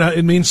Canada,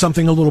 it means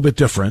something a little bit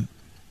different,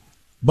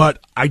 but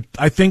I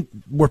think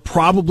we're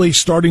probably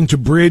starting to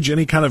bridge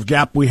any kind of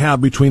gap we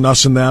have between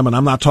us and them, and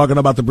I'm not talking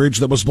about the bridge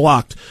that was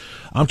blocked.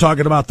 I'm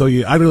talking about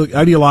the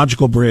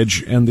ideological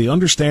bridge and the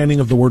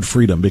understanding of the word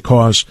freedom,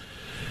 because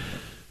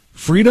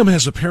freedom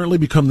has apparently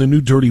become the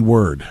new dirty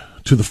word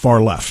to the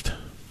far left.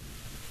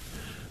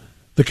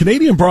 The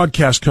Canadian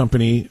Broadcast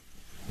Company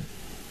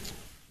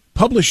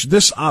published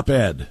this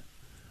op-ed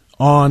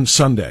on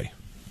Sunday.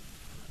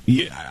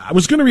 I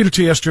was going to read it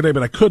to you yesterday,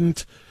 but I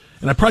couldn't,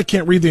 and I probably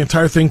can't read the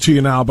entire thing to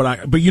you now,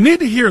 but you need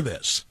to hear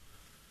this.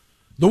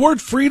 The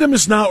word freedom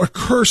is now a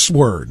curse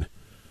word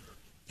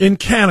in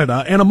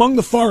Canada, and among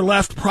the far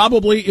left,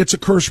 probably it's a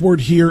curse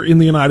word here in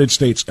the United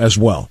States as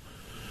well.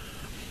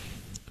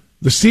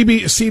 The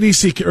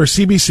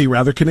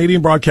CBC,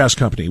 Canadian Broadcast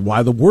Company,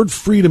 why the word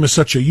freedom is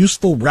such a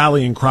useful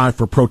rallying cry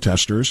for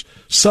protesters,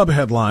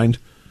 subheadlined,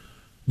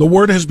 the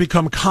word has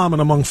become common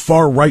among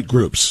far-right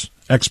groups,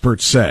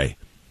 experts say.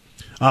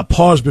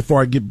 Pause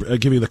before I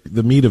give you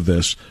the meat of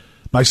this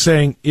by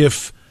saying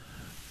if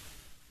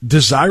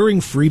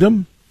desiring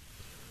freedom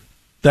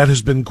that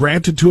has been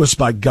granted to us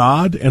by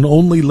God and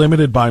only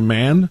limited by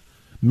man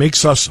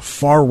makes us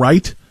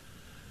far-right,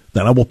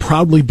 then I will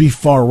proudly be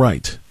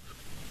far-right.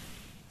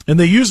 And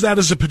they use that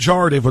as a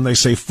pejorative when they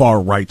say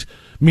far-right,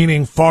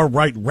 meaning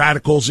far-right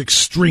radicals,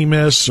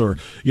 extremists, or,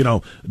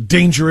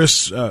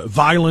 dangerous,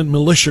 violent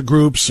militia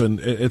groups,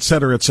 and et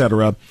cetera, et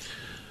cetera.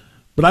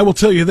 But I will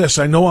tell you this,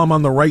 I know I'm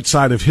on the right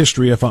side of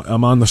history if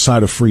I'm on the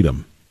side of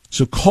freedom.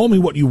 So call me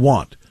what you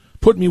want.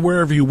 Put me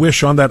wherever you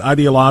wish on that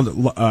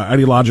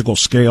ideological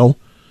scale.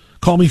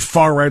 Call me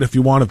far-right if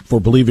you want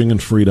for believing in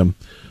freedom.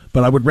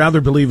 But I would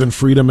rather believe in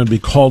freedom and be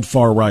called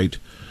far-right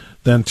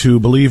than to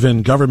believe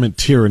in government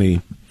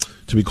tyranny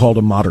to be called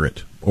a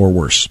moderate or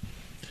worse.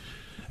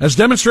 As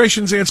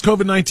demonstrations against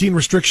COVID-19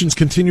 restrictions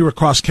continue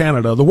across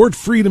Canada, the word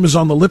freedom is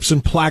on the lips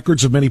and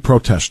placards of many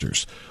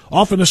protesters.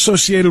 Often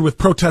associated with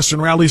protests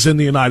and rallies in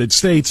the United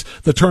States,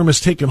 the term has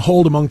taken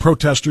hold among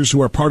protesters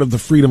who are part of the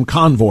Freedom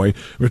Convoy,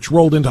 which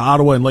rolled into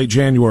Ottawa in late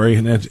January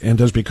and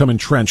has become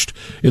entrenched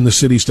in the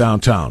city's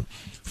downtown.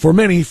 For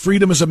many,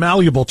 freedom is a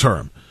malleable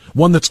term,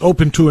 one that's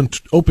open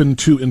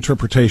to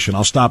interpretation.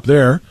 I'll stop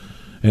there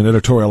and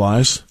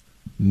editorialize.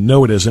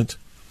 No, it isn't.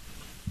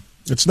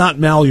 It's not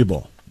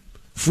malleable.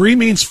 Free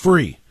means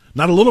free.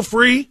 Not a little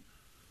free,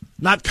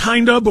 not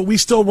kind of, but we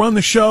still run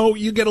the show.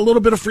 You get a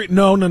little bit of free.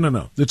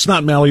 No. It's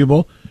not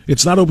malleable.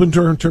 It's not open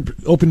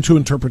to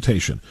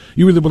interpretation.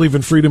 You either believe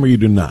in freedom or you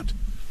do not.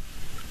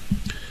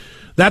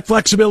 That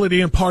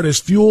flexibility, in part, has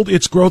fueled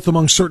its growth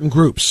among certain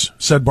groups,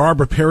 said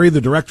Barbara Perry,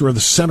 the director of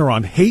the Center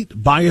on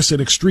Hate, Bias,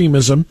 and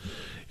Extremism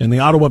in the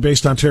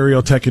Ottawa-based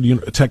Ontario Tech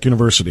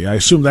University. I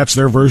assume that's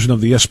their version of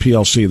the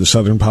SPLC, the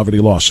Southern Poverty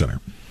Law Center.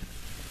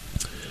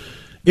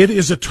 It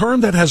is a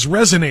term that has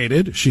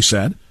resonated, she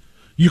said.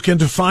 You can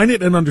define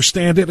it and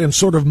understand it and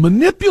sort of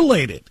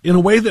manipulate it in a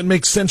way that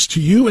makes sense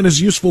to you and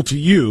is useful to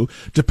you,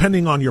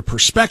 depending on your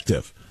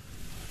perspective.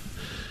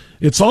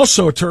 It's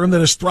also a term that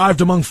has thrived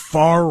among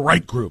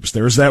far-right groups.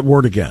 There's that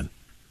word again,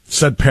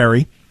 said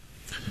Perry,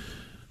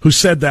 who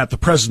said that the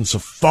presence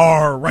of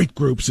far-right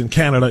groups in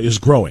Canada is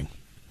growing.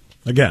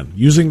 Again,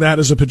 using that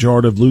as a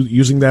pejorative,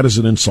 using that as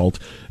an insult,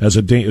 as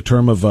a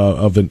term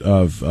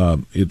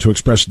to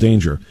express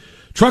danger.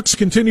 Trucks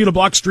continue to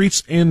block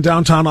streets in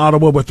downtown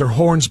Ottawa with their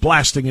horns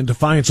blasting in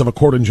defiance of a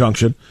court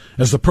injunction.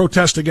 As the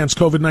protest against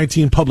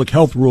COVID-19 public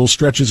health rules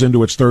stretches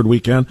into its third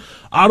weekend,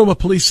 Ottawa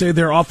police say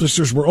their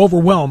officers were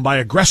overwhelmed by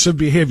aggressive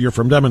behavior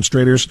from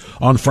demonstrators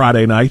on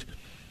Friday night.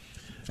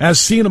 As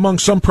seen among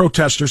some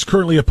protesters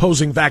currently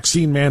opposing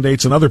vaccine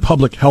mandates and other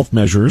public health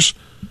measures,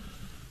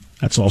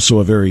 that's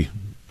also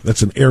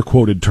that's an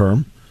air-quoted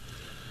term.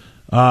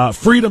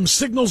 Freedom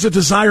signals a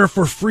desire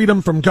for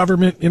freedom from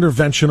government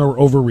intervention or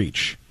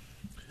overreach.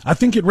 I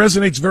think it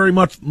resonates very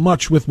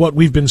much with what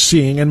we've been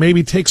seeing and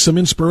maybe takes some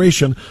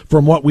inspiration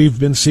from what we've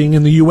been seeing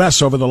in the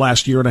U.S. over the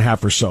last year and a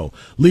half or so,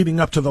 leading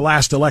up to the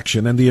last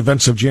election and the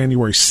events of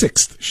January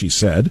 6th, she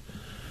said.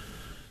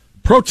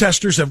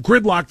 Protesters have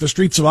gridlocked the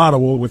streets of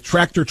Ottawa with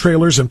tractor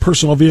trailers and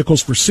personal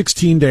vehicles for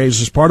 16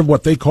 days as part of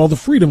what they call the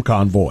Freedom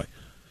Convoy.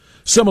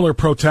 Similar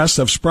protests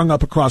have sprung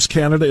up across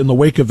Canada in the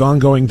wake of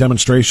ongoing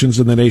demonstrations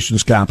in the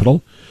nation's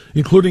capital,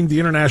 including the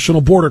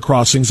international border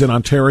crossings in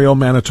Ontario,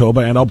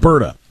 Manitoba, and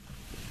Alberta.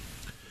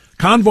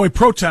 Convoy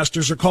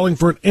protesters are calling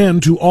for an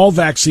end to all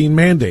vaccine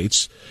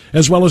mandates,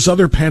 as well as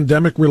other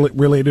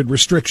pandemic-related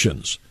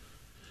restrictions.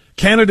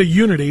 Canada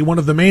Unity, one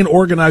of the main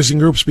organizing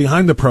groups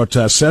behind the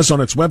protest, says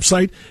on its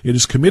website it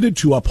is committed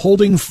to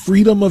upholding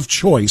freedom of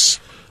choice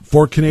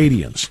for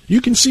Canadians.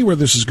 You can see where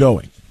this is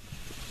going.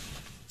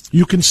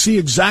 You can see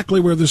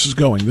exactly where this is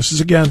going. This is,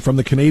 again, from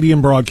the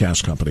Canadian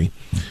Broadcast Company,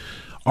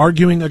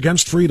 arguing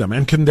against freedom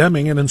and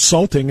condemning and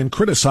insulting and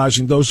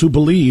criticizing those who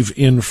believe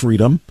in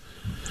freedom.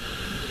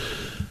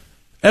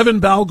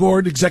 Evan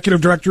Balgord, executive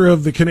director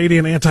of the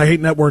Canadian Anti-Hate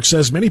Network,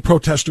 says many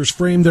protesters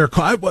frame their...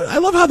 I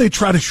love how they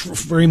try to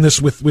frame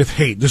this with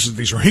hate.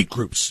 These are hate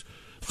groups,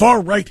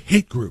 far-right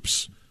hate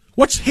groups.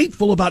 What's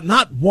hateful about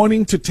not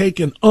wanting to take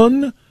an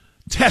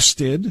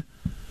untested,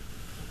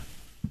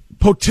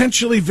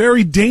 potentially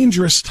very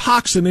dangerous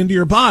toxin into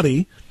your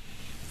body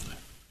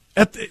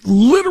at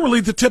literally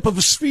the tip of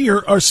a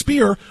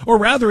spear, or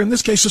rather, in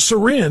this case, a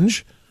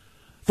syringe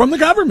from the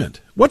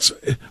government?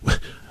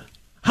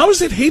 How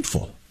is it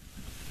hateful?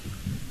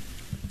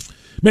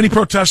 Many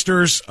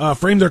protesters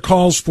frame their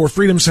calls for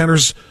freedom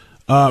centers,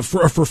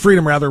 for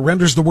freedom,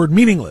 renders the word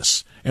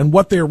meaningless And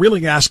what they're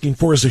really asking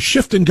for is a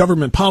shift in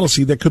government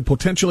policy that could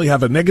potentially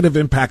have a negative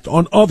impact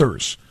on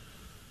others.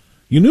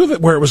 You knew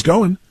that where it was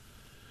going.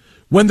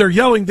 When they're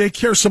yelling they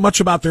care so much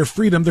about their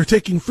freedom, they're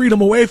taking freedom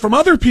away from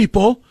other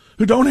people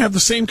who don't have the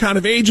same kind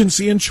of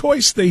agency and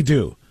choice they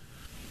do.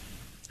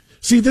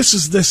 See, this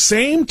is the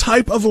same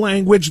type of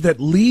language that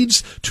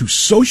leads to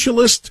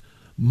socialist,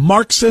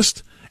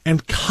 Marxist,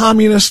 and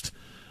communist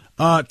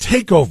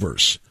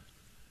takeovers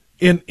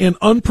in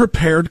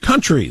unprepared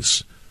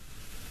countries.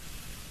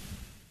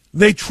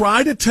 They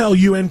try to tell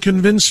you and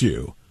convince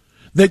you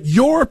that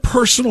your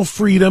personal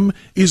freedom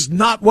is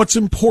not what's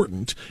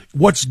important.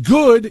 What's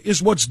good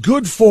is what's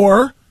good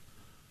for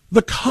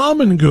the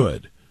common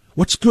good,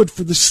 what's good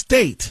for the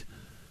state,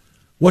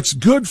 what's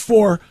good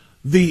for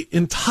the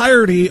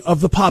entirety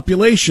of the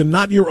population,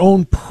 not your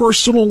own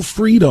personal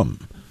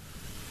freedom.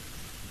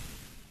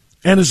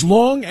 And as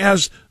long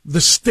as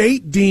the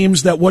state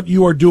deems that what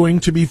you are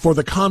doing to be for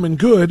the common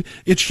good,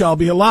 it shall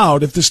be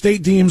allowed. If the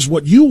state deems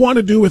what you want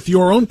to do with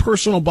your own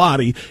personal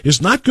body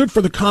is not good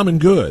for the common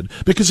good,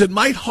 because it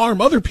might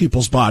harm other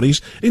people's bodies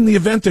in the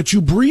event that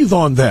you breathe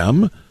on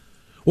them,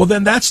 well,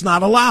 then that's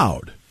not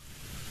allowed.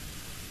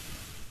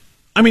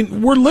 I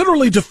mean, we're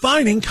literally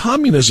defining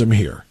communism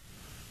here.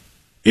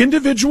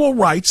 Individual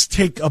rights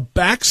take a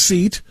back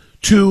seat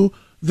to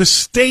the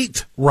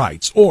state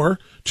rights, or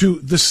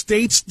to the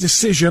state's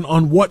decision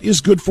on what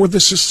is good for the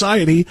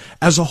society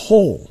as a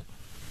whole.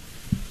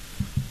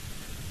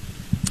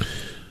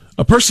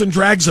 A person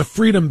drags a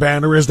freedom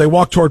banner as they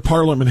walk toward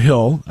Parliament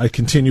Hill. I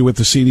continue with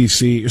the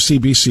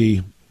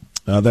CBC,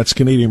 that's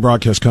Canadian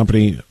Broadcast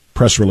Company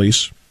press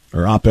release,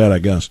 or op-ed, I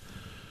guess.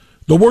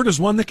 The word is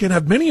one that can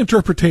have many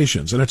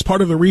interpretations, and it's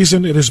part of the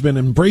reason it has been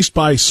embraced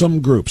by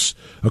some groups,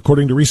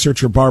 according to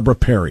researcher Barbara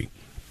Perry.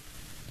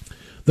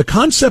 The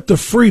concept of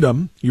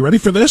freedom, you ready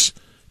for this,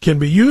 can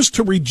be used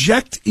to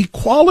reject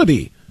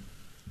equality.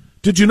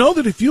 Did you know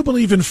that if you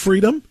believe in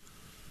freedom,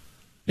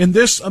 in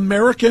this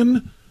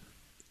American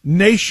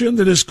nation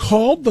that is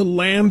called the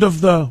land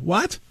of the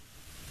what?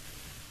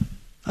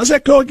 How's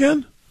that go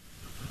again?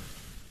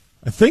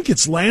 I think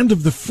it's land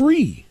of the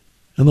free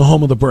and the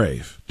home of the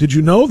brave. Did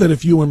you know that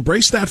if you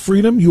embrace that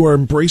freedom, you are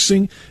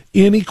embracing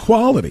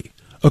inequality,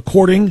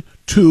 according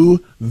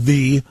to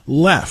the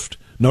left?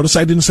 Notice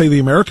I didn't say the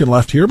American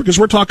left here, because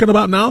we're talking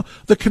about now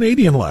the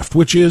Canadian left,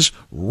 which is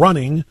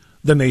running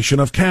the nation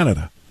of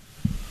Canada.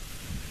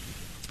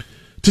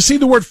 To see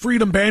the word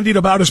freedom bandied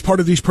about as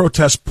part of these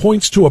protests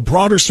points to a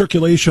broader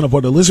circulation of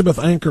what Elizabeth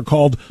Anker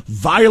called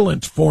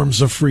violent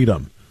forms of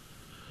freedom.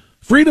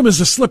 Freedom is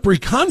a slippery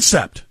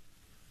concept,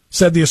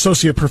 said the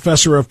associate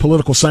professor of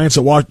political science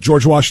at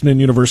George Washington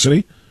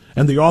University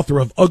and the author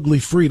of Ugly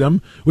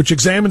Freedom, which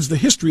examines the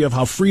history of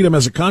how freedom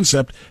as a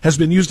concept has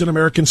been used in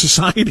American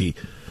society.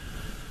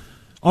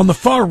 On the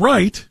far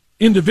right,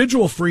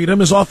 individual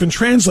freedom is often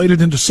translated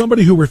into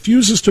somebody who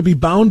refuses to be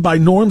bound by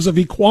norms of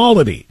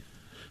equality,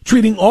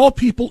 treating all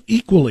people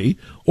equally,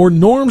 or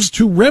norms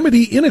to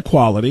remedy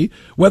inequality,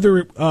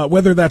 whether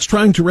that's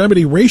trying to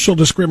remedy racial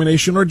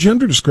discrimination or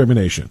gender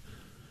discrimination.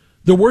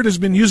 The word has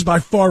been used by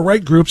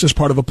far-right groups as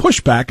part of a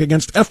pushback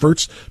against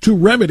efforts to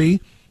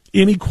remedy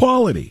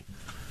inequality.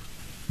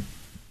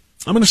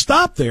 I'm going to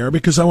stop there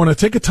because I want to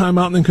take a time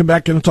out and then come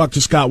back in and talk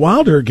to Scott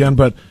Wilder again,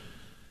 but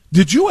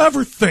did you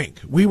ever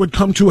think we would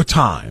come to a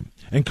time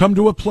and come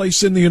to a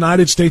place in the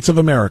United States of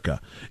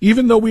America,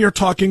 even though we are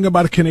talking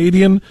about a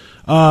Canadian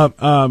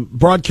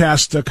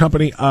broadcast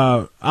company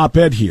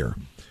op-ed here,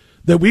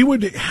 that we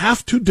would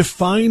have to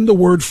define the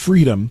word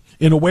freedom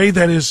in a way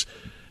that is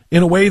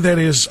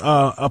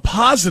a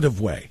positive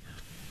way,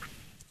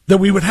 that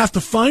we would have to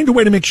find a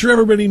way to make sure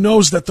everybody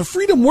knows that the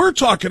freedom we're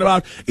talking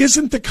about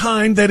isn't the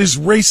kind that is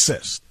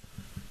racist,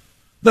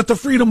 that the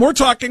freedom we're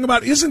talking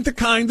about isn't the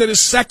kind that is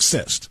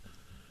sexist,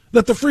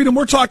 that the freedom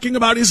we're talking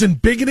about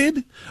isn't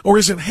bigoted or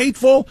isn't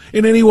hateful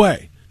in any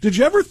way. Did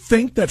you ever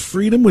think that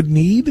freedom would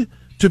need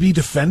to be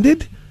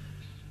defended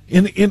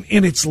in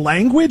its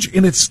language,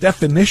 in its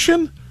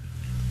definition?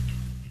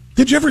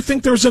 Did you ever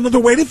think there was another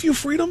way to view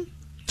freedom?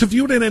 To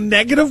view it in a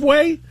negative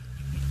way?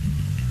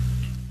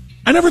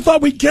 I never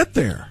thought we'd get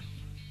there.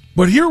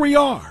 But here we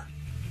are.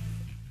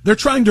 They're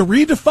trying to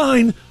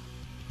redefine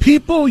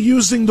people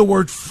using the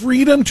word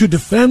freedom to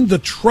defend the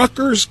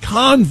truckers'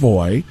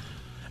 convoy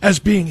as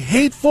being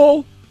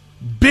hateful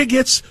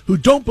bigots who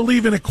don't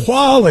believe in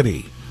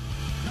equality,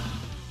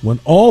 when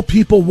all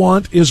people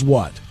want is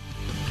what?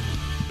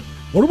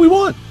 What do we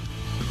want?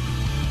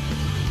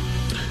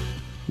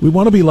 We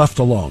want to be left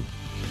alone.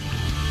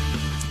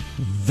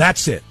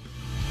 That's it.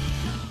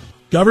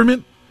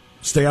 Government,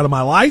 stay out of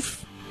my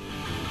life.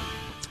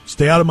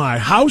 Stay out of my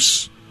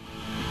house.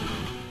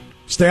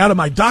 Stay out of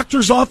my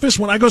doctor's office.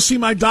 When I go see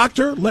my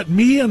doctor, let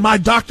me and my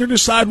doctor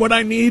decide what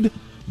I need,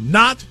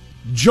 not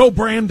Joe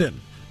Brandon,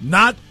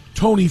 not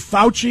Tony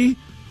Fauci,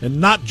 and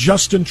not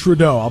Justin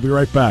Trudeau. I'll be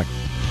right back.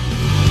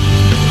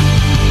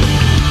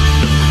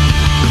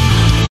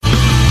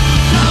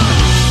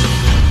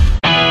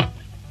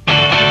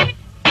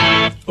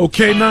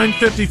 Okay,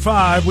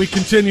 9:55. We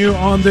continue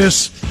on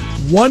this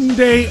one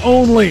day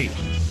only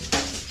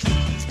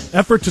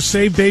effort to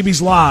save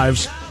babies'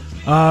 lives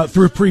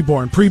through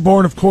Preborn.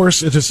 Preborn, of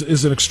course,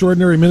 is an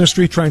extraordinary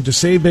ministry trying to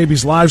save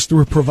babies' lives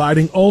through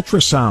providing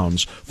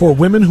ultrasounds for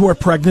women who are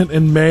pregnant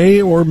and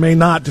may or may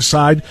not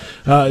decide,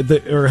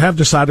 or have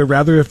decided,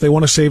 rather, if they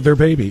want to save their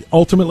baby.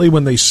 Ultimately,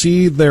 when they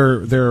see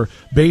their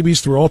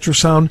babies through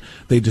ultrasound,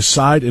 they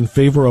decide in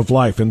favor of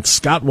life. And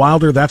Scott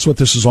Wilder, that's what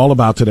this is all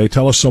about today.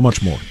 Tell us so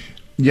much more.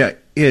 Yeah,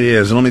 it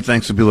is. And let me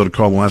thank some people that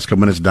called in the last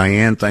couple minutes.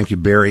 Diane, thank you.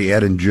 Barry,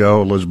 Ed, and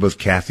Joe. Elizabeth,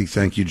 Kathy,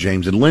 thank you.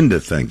 James and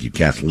Linda, thank you.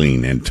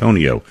 Kathleen,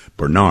 Antonio,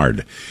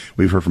 Bernard.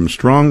 We've heard from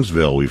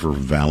Strongsville. We've heard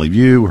from Valley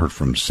View. We've heard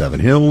from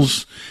Seven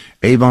Hills,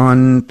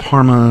 Avon,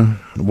 Parma,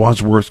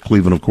 Wadsworth,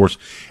 Cleveland, of course.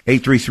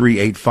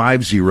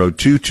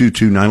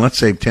 833-850-2229. Let's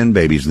save 10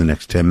 babies in the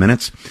next 10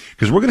 minutes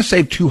because we're going to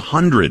save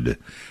 200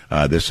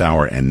 this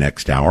hour and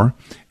next hour.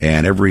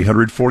 And every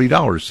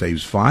 $140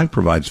 saves 5,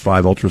 provides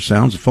 5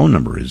 ultrasounds. The phone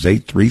number is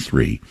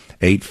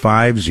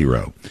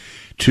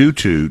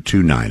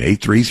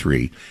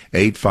 833-850-2229.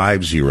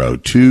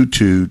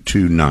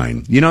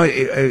 833-850-2229. You know,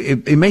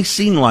 it may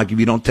seem like if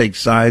you don't take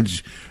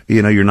sides,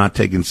 you know, you're not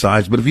taking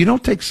sides. But if you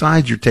don't take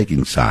sides, you're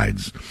taking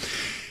sides.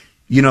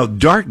 You know,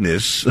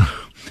 darkness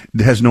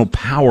has no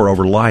power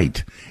over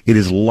light. It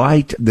is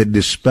light that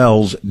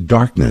dispels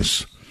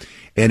darkness.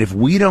 And if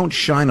we don't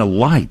shine a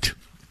light,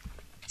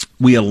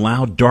 we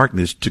allow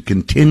darkness to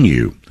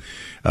continue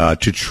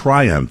to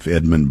triumph,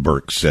 Edmund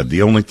Burke said.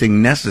 The only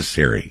thing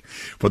necessary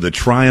for the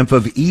triumph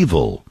of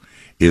evil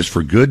is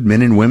for good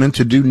men and women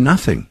to do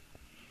nothing.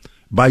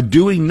 By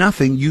doing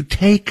nothing, you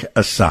take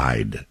a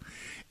side.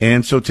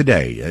 And so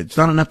today, it's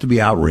not enough to be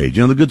outraged.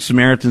 You know, the Good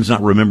Samaritan's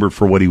not remembered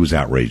for what he was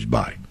outraged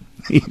by.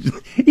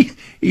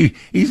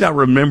 He's not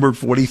remembered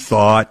for what he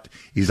thought.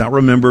 He's not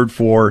remembered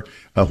for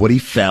what he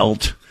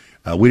felt.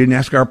 We didn't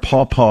ask our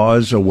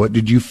pawpaws, what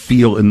did you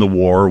feel in the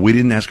war? We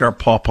didn't ask our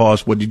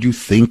pawpaws, what did you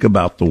think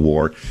about the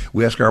war?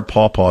 We asked our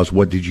pawpaws,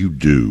 what did you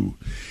do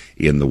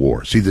in the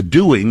war? See, the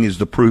doing is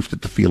the proof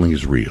that the feeling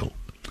is real.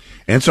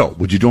 And so,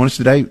 would you join us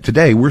today?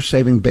 Today, we're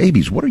saving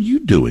babies. What are you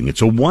doing?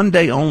 It's a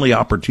one-day-only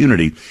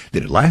opportunity.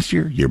 Did it last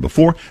year, year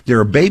before? There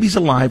are babies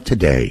alive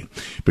today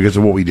because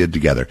of what we did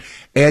together.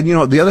 And, you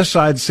know, the other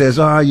side says,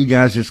 you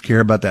guys just care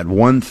about that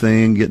one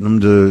thing, getting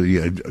them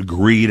to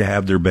agree to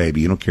have their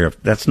baby. You don't care.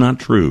 That's not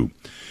true.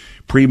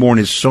 Preborn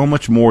is so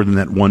much more than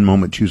that one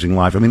moment choosing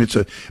life. I mean, it's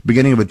a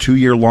beginning of a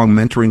 2-year-long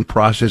mentoring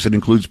process. It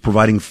includes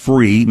providing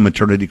free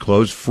maternity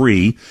clothes,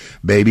 free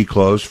baby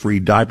clothes, free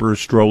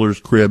diapers, strollers,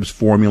 cribs,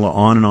 formula,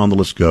 on and on the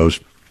list goes.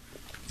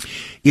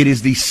 It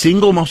is the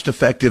single most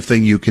effective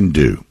thing you can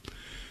do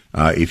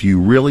if you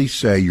really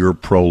say you're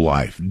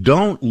pro-life.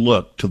 Don't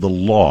look to the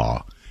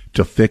law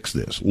to fix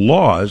this.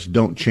 Laws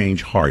don't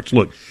change hearts.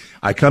 Look,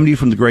 I come to you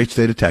from the great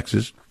state of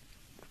Texas,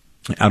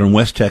 out in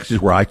West Texas,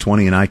 where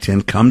I-20 and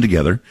I-10 come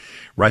together,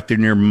 right there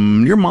near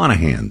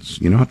Monahans,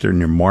 you know, out there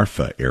near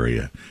Marfa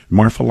area.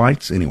 Marfa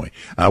Lights? Anyway,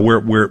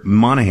 where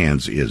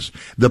Monahans is.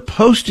 The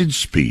posted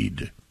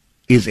speed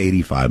is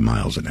 85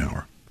 miles an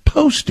hour.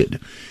 Posted.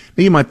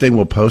 Now, you might think,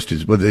 well,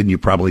 posted, well, then you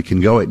probably can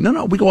go.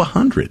 No, we go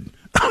 100.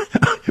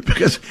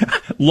 Because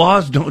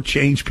laws don't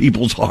change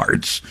people's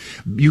hearts.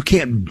 You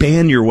can't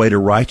ban your way to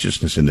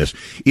righteousness in this.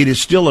 It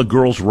is still a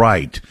girl's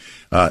right,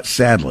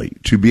 sadly,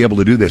 to be able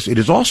to do this. It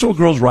is also a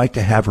girl's right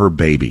to have her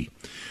baby.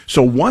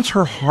 So once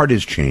her heart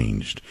is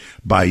changed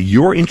by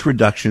your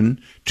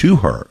introduction to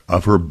her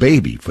of her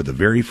baby for the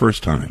very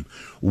first time,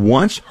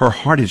 once her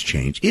heart is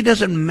changed, it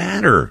doesn't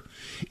matter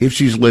if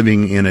she's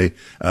living in a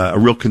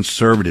real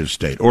conservative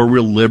state or a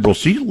real liberal.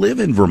 She could live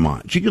in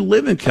Vermont. She could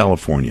live in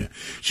California.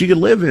 She could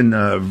live in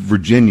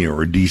Virginia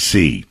or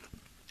D.C.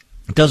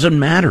 It doesn't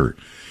matter.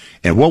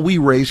 And what we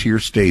raise here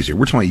stays here.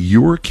 We're talking about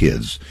your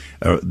kids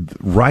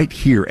right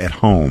here at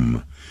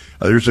home.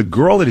 There's a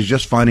girl that is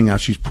just finding out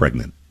she's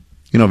pregnant.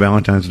 You know,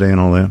 Valentine's Day and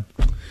all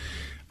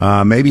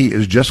that. Maybe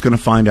is just going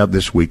to find out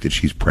this week that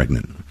she's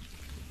pregnant.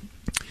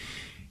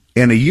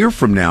 And a year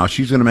from now,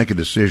 she's going to make a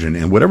decision,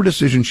 and whatever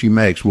decision she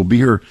makes will be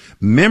her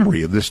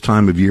memory of this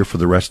time of year for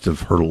the rest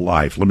of her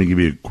life. Let me give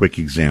you a quick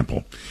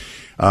example.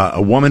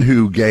 A woman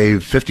who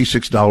gave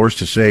 $56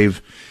 to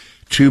save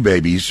 2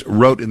 babies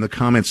wrote in the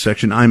comments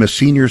section, "I'm a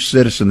senior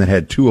citizen that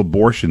had 2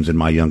 abortions in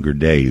my younger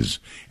days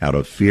out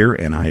of fear,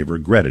 and I have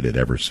regretted it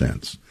ever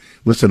since."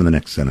 Listen to the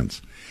next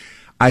sentence.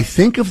 "I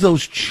think of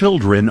those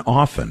children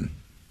often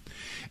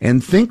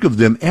and think of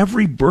them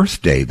every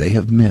birthday they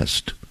have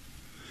missed.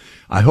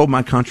 I hope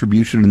my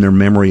contribution in their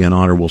memory and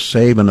honor will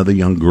save another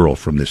young girl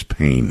from this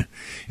pain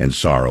and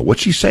sorrow." What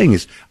she's saying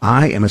is,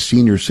 I am a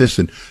senior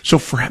citizen. So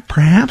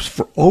perhaps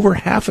for over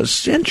half a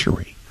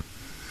century,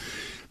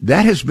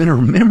 that has been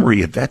her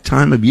memory at that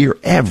time of year,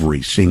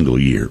 every single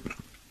year.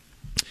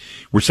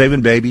 We're saving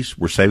babies.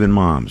 We're saving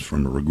moms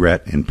from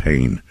regret and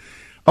pain.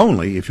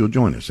 Only if you'll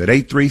join us at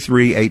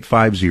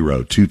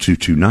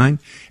 833-850-2229,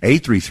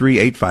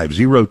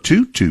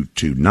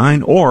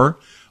 833-850-2229, or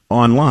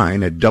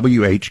online at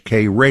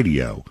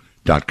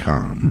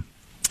WHKradio.com.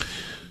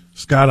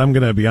 Scott, I'm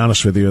going to be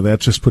honest with you.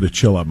 That just put a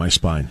chill up my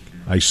spine.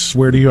 I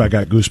swear to you, I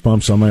got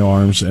goosebumps on my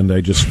arms, and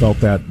I just felt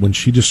that when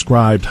she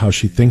described how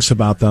she thinks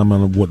about them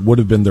and what would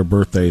have been their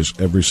birthdays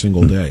every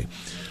single day.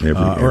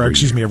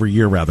 Every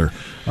year rather.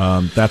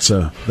 That's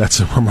a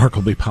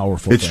remarkably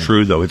powerful It's thing.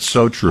 true, though. It's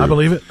so true. I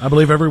believe it. I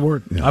believe every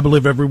word. Yeah. I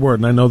believe every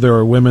word. And I know there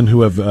are women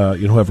who have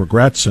who have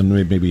regrets, and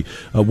maybe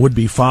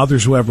would-be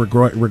fathers who have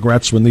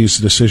regrets when these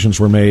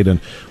decisions were made, and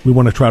we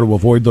want to try to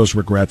avoid those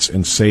regrets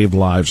and save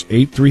lives.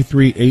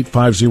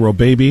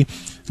 833-850-BABY.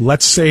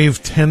 Let's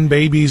save 10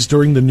 babies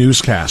during the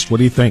newscast. What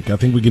do you think? I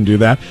think we can do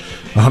that.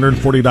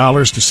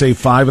 $140 to save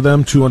 5 of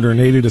them,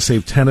 $280 to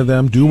save 10 of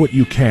them. Do what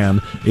you can.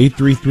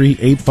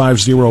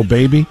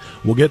 833-850-BABY.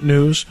 We'll get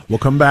news. We'll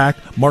come back.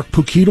 Mark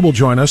Pukita will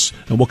join us,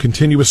 and we'll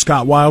continue with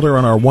Scott Wilder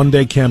on our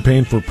one-day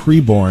campaign for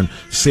preborn,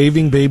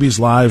 saving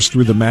babies' lives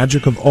through the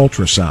magic of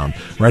ultrasound,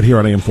 right here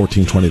on AM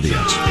 1420 The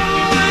Answer.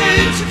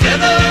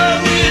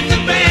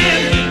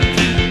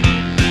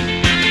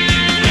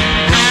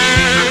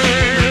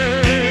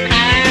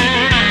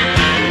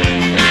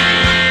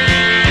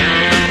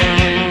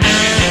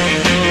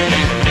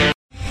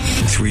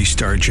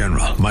 Three-star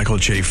General Michael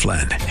J.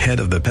 Flynn,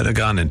 head of the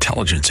Pentagon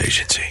Intelligence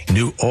Agency,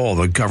 knew all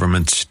the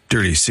government's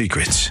dirty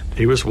secrets.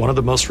 He was one of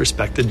the most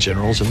respected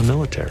generals in the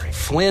military.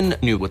 Flynn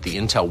knew what the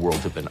intel world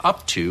had been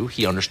up to.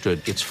 He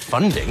understood its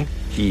funding.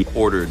 He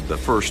ordered the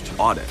first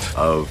audit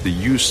of the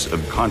use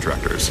of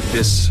contractors.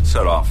 This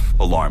set off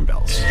alarm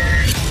bells.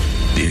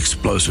 The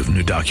explosive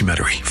new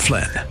documentary,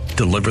 Flynn,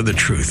 Deliver the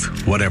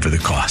Truth, Whatever the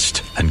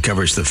Cost,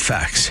 uncovers the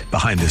facts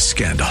behind this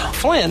scandal.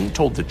 Flynn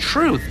told the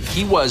truth.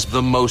 He was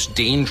the most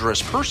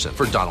dangerous person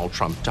for Donald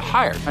Trump to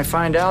hire. I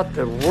find out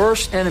the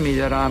worst enemy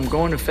that I'm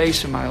going to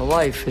face in my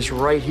life is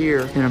right here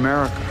in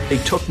America. They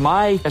took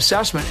my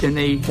assessment and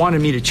they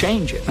wanted me to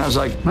change it. And I was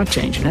like, I'm not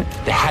changing it.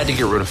 They had to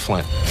get rid of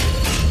Flynn.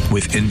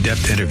 With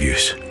in-depth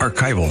interviews,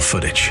 archival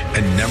footage,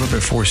 and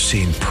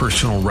never-before-seen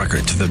personal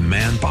records of the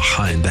man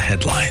behind the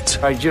headlines.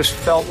 I just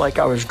felt like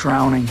I was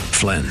drowning.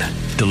 Flynn,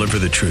 Deliver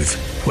the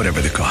Truth, Whatever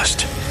the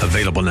Cost.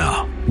 Available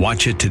now.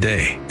 Watch it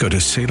today. Go to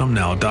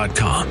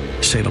salemnow.com.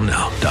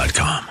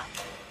 salemnow.com.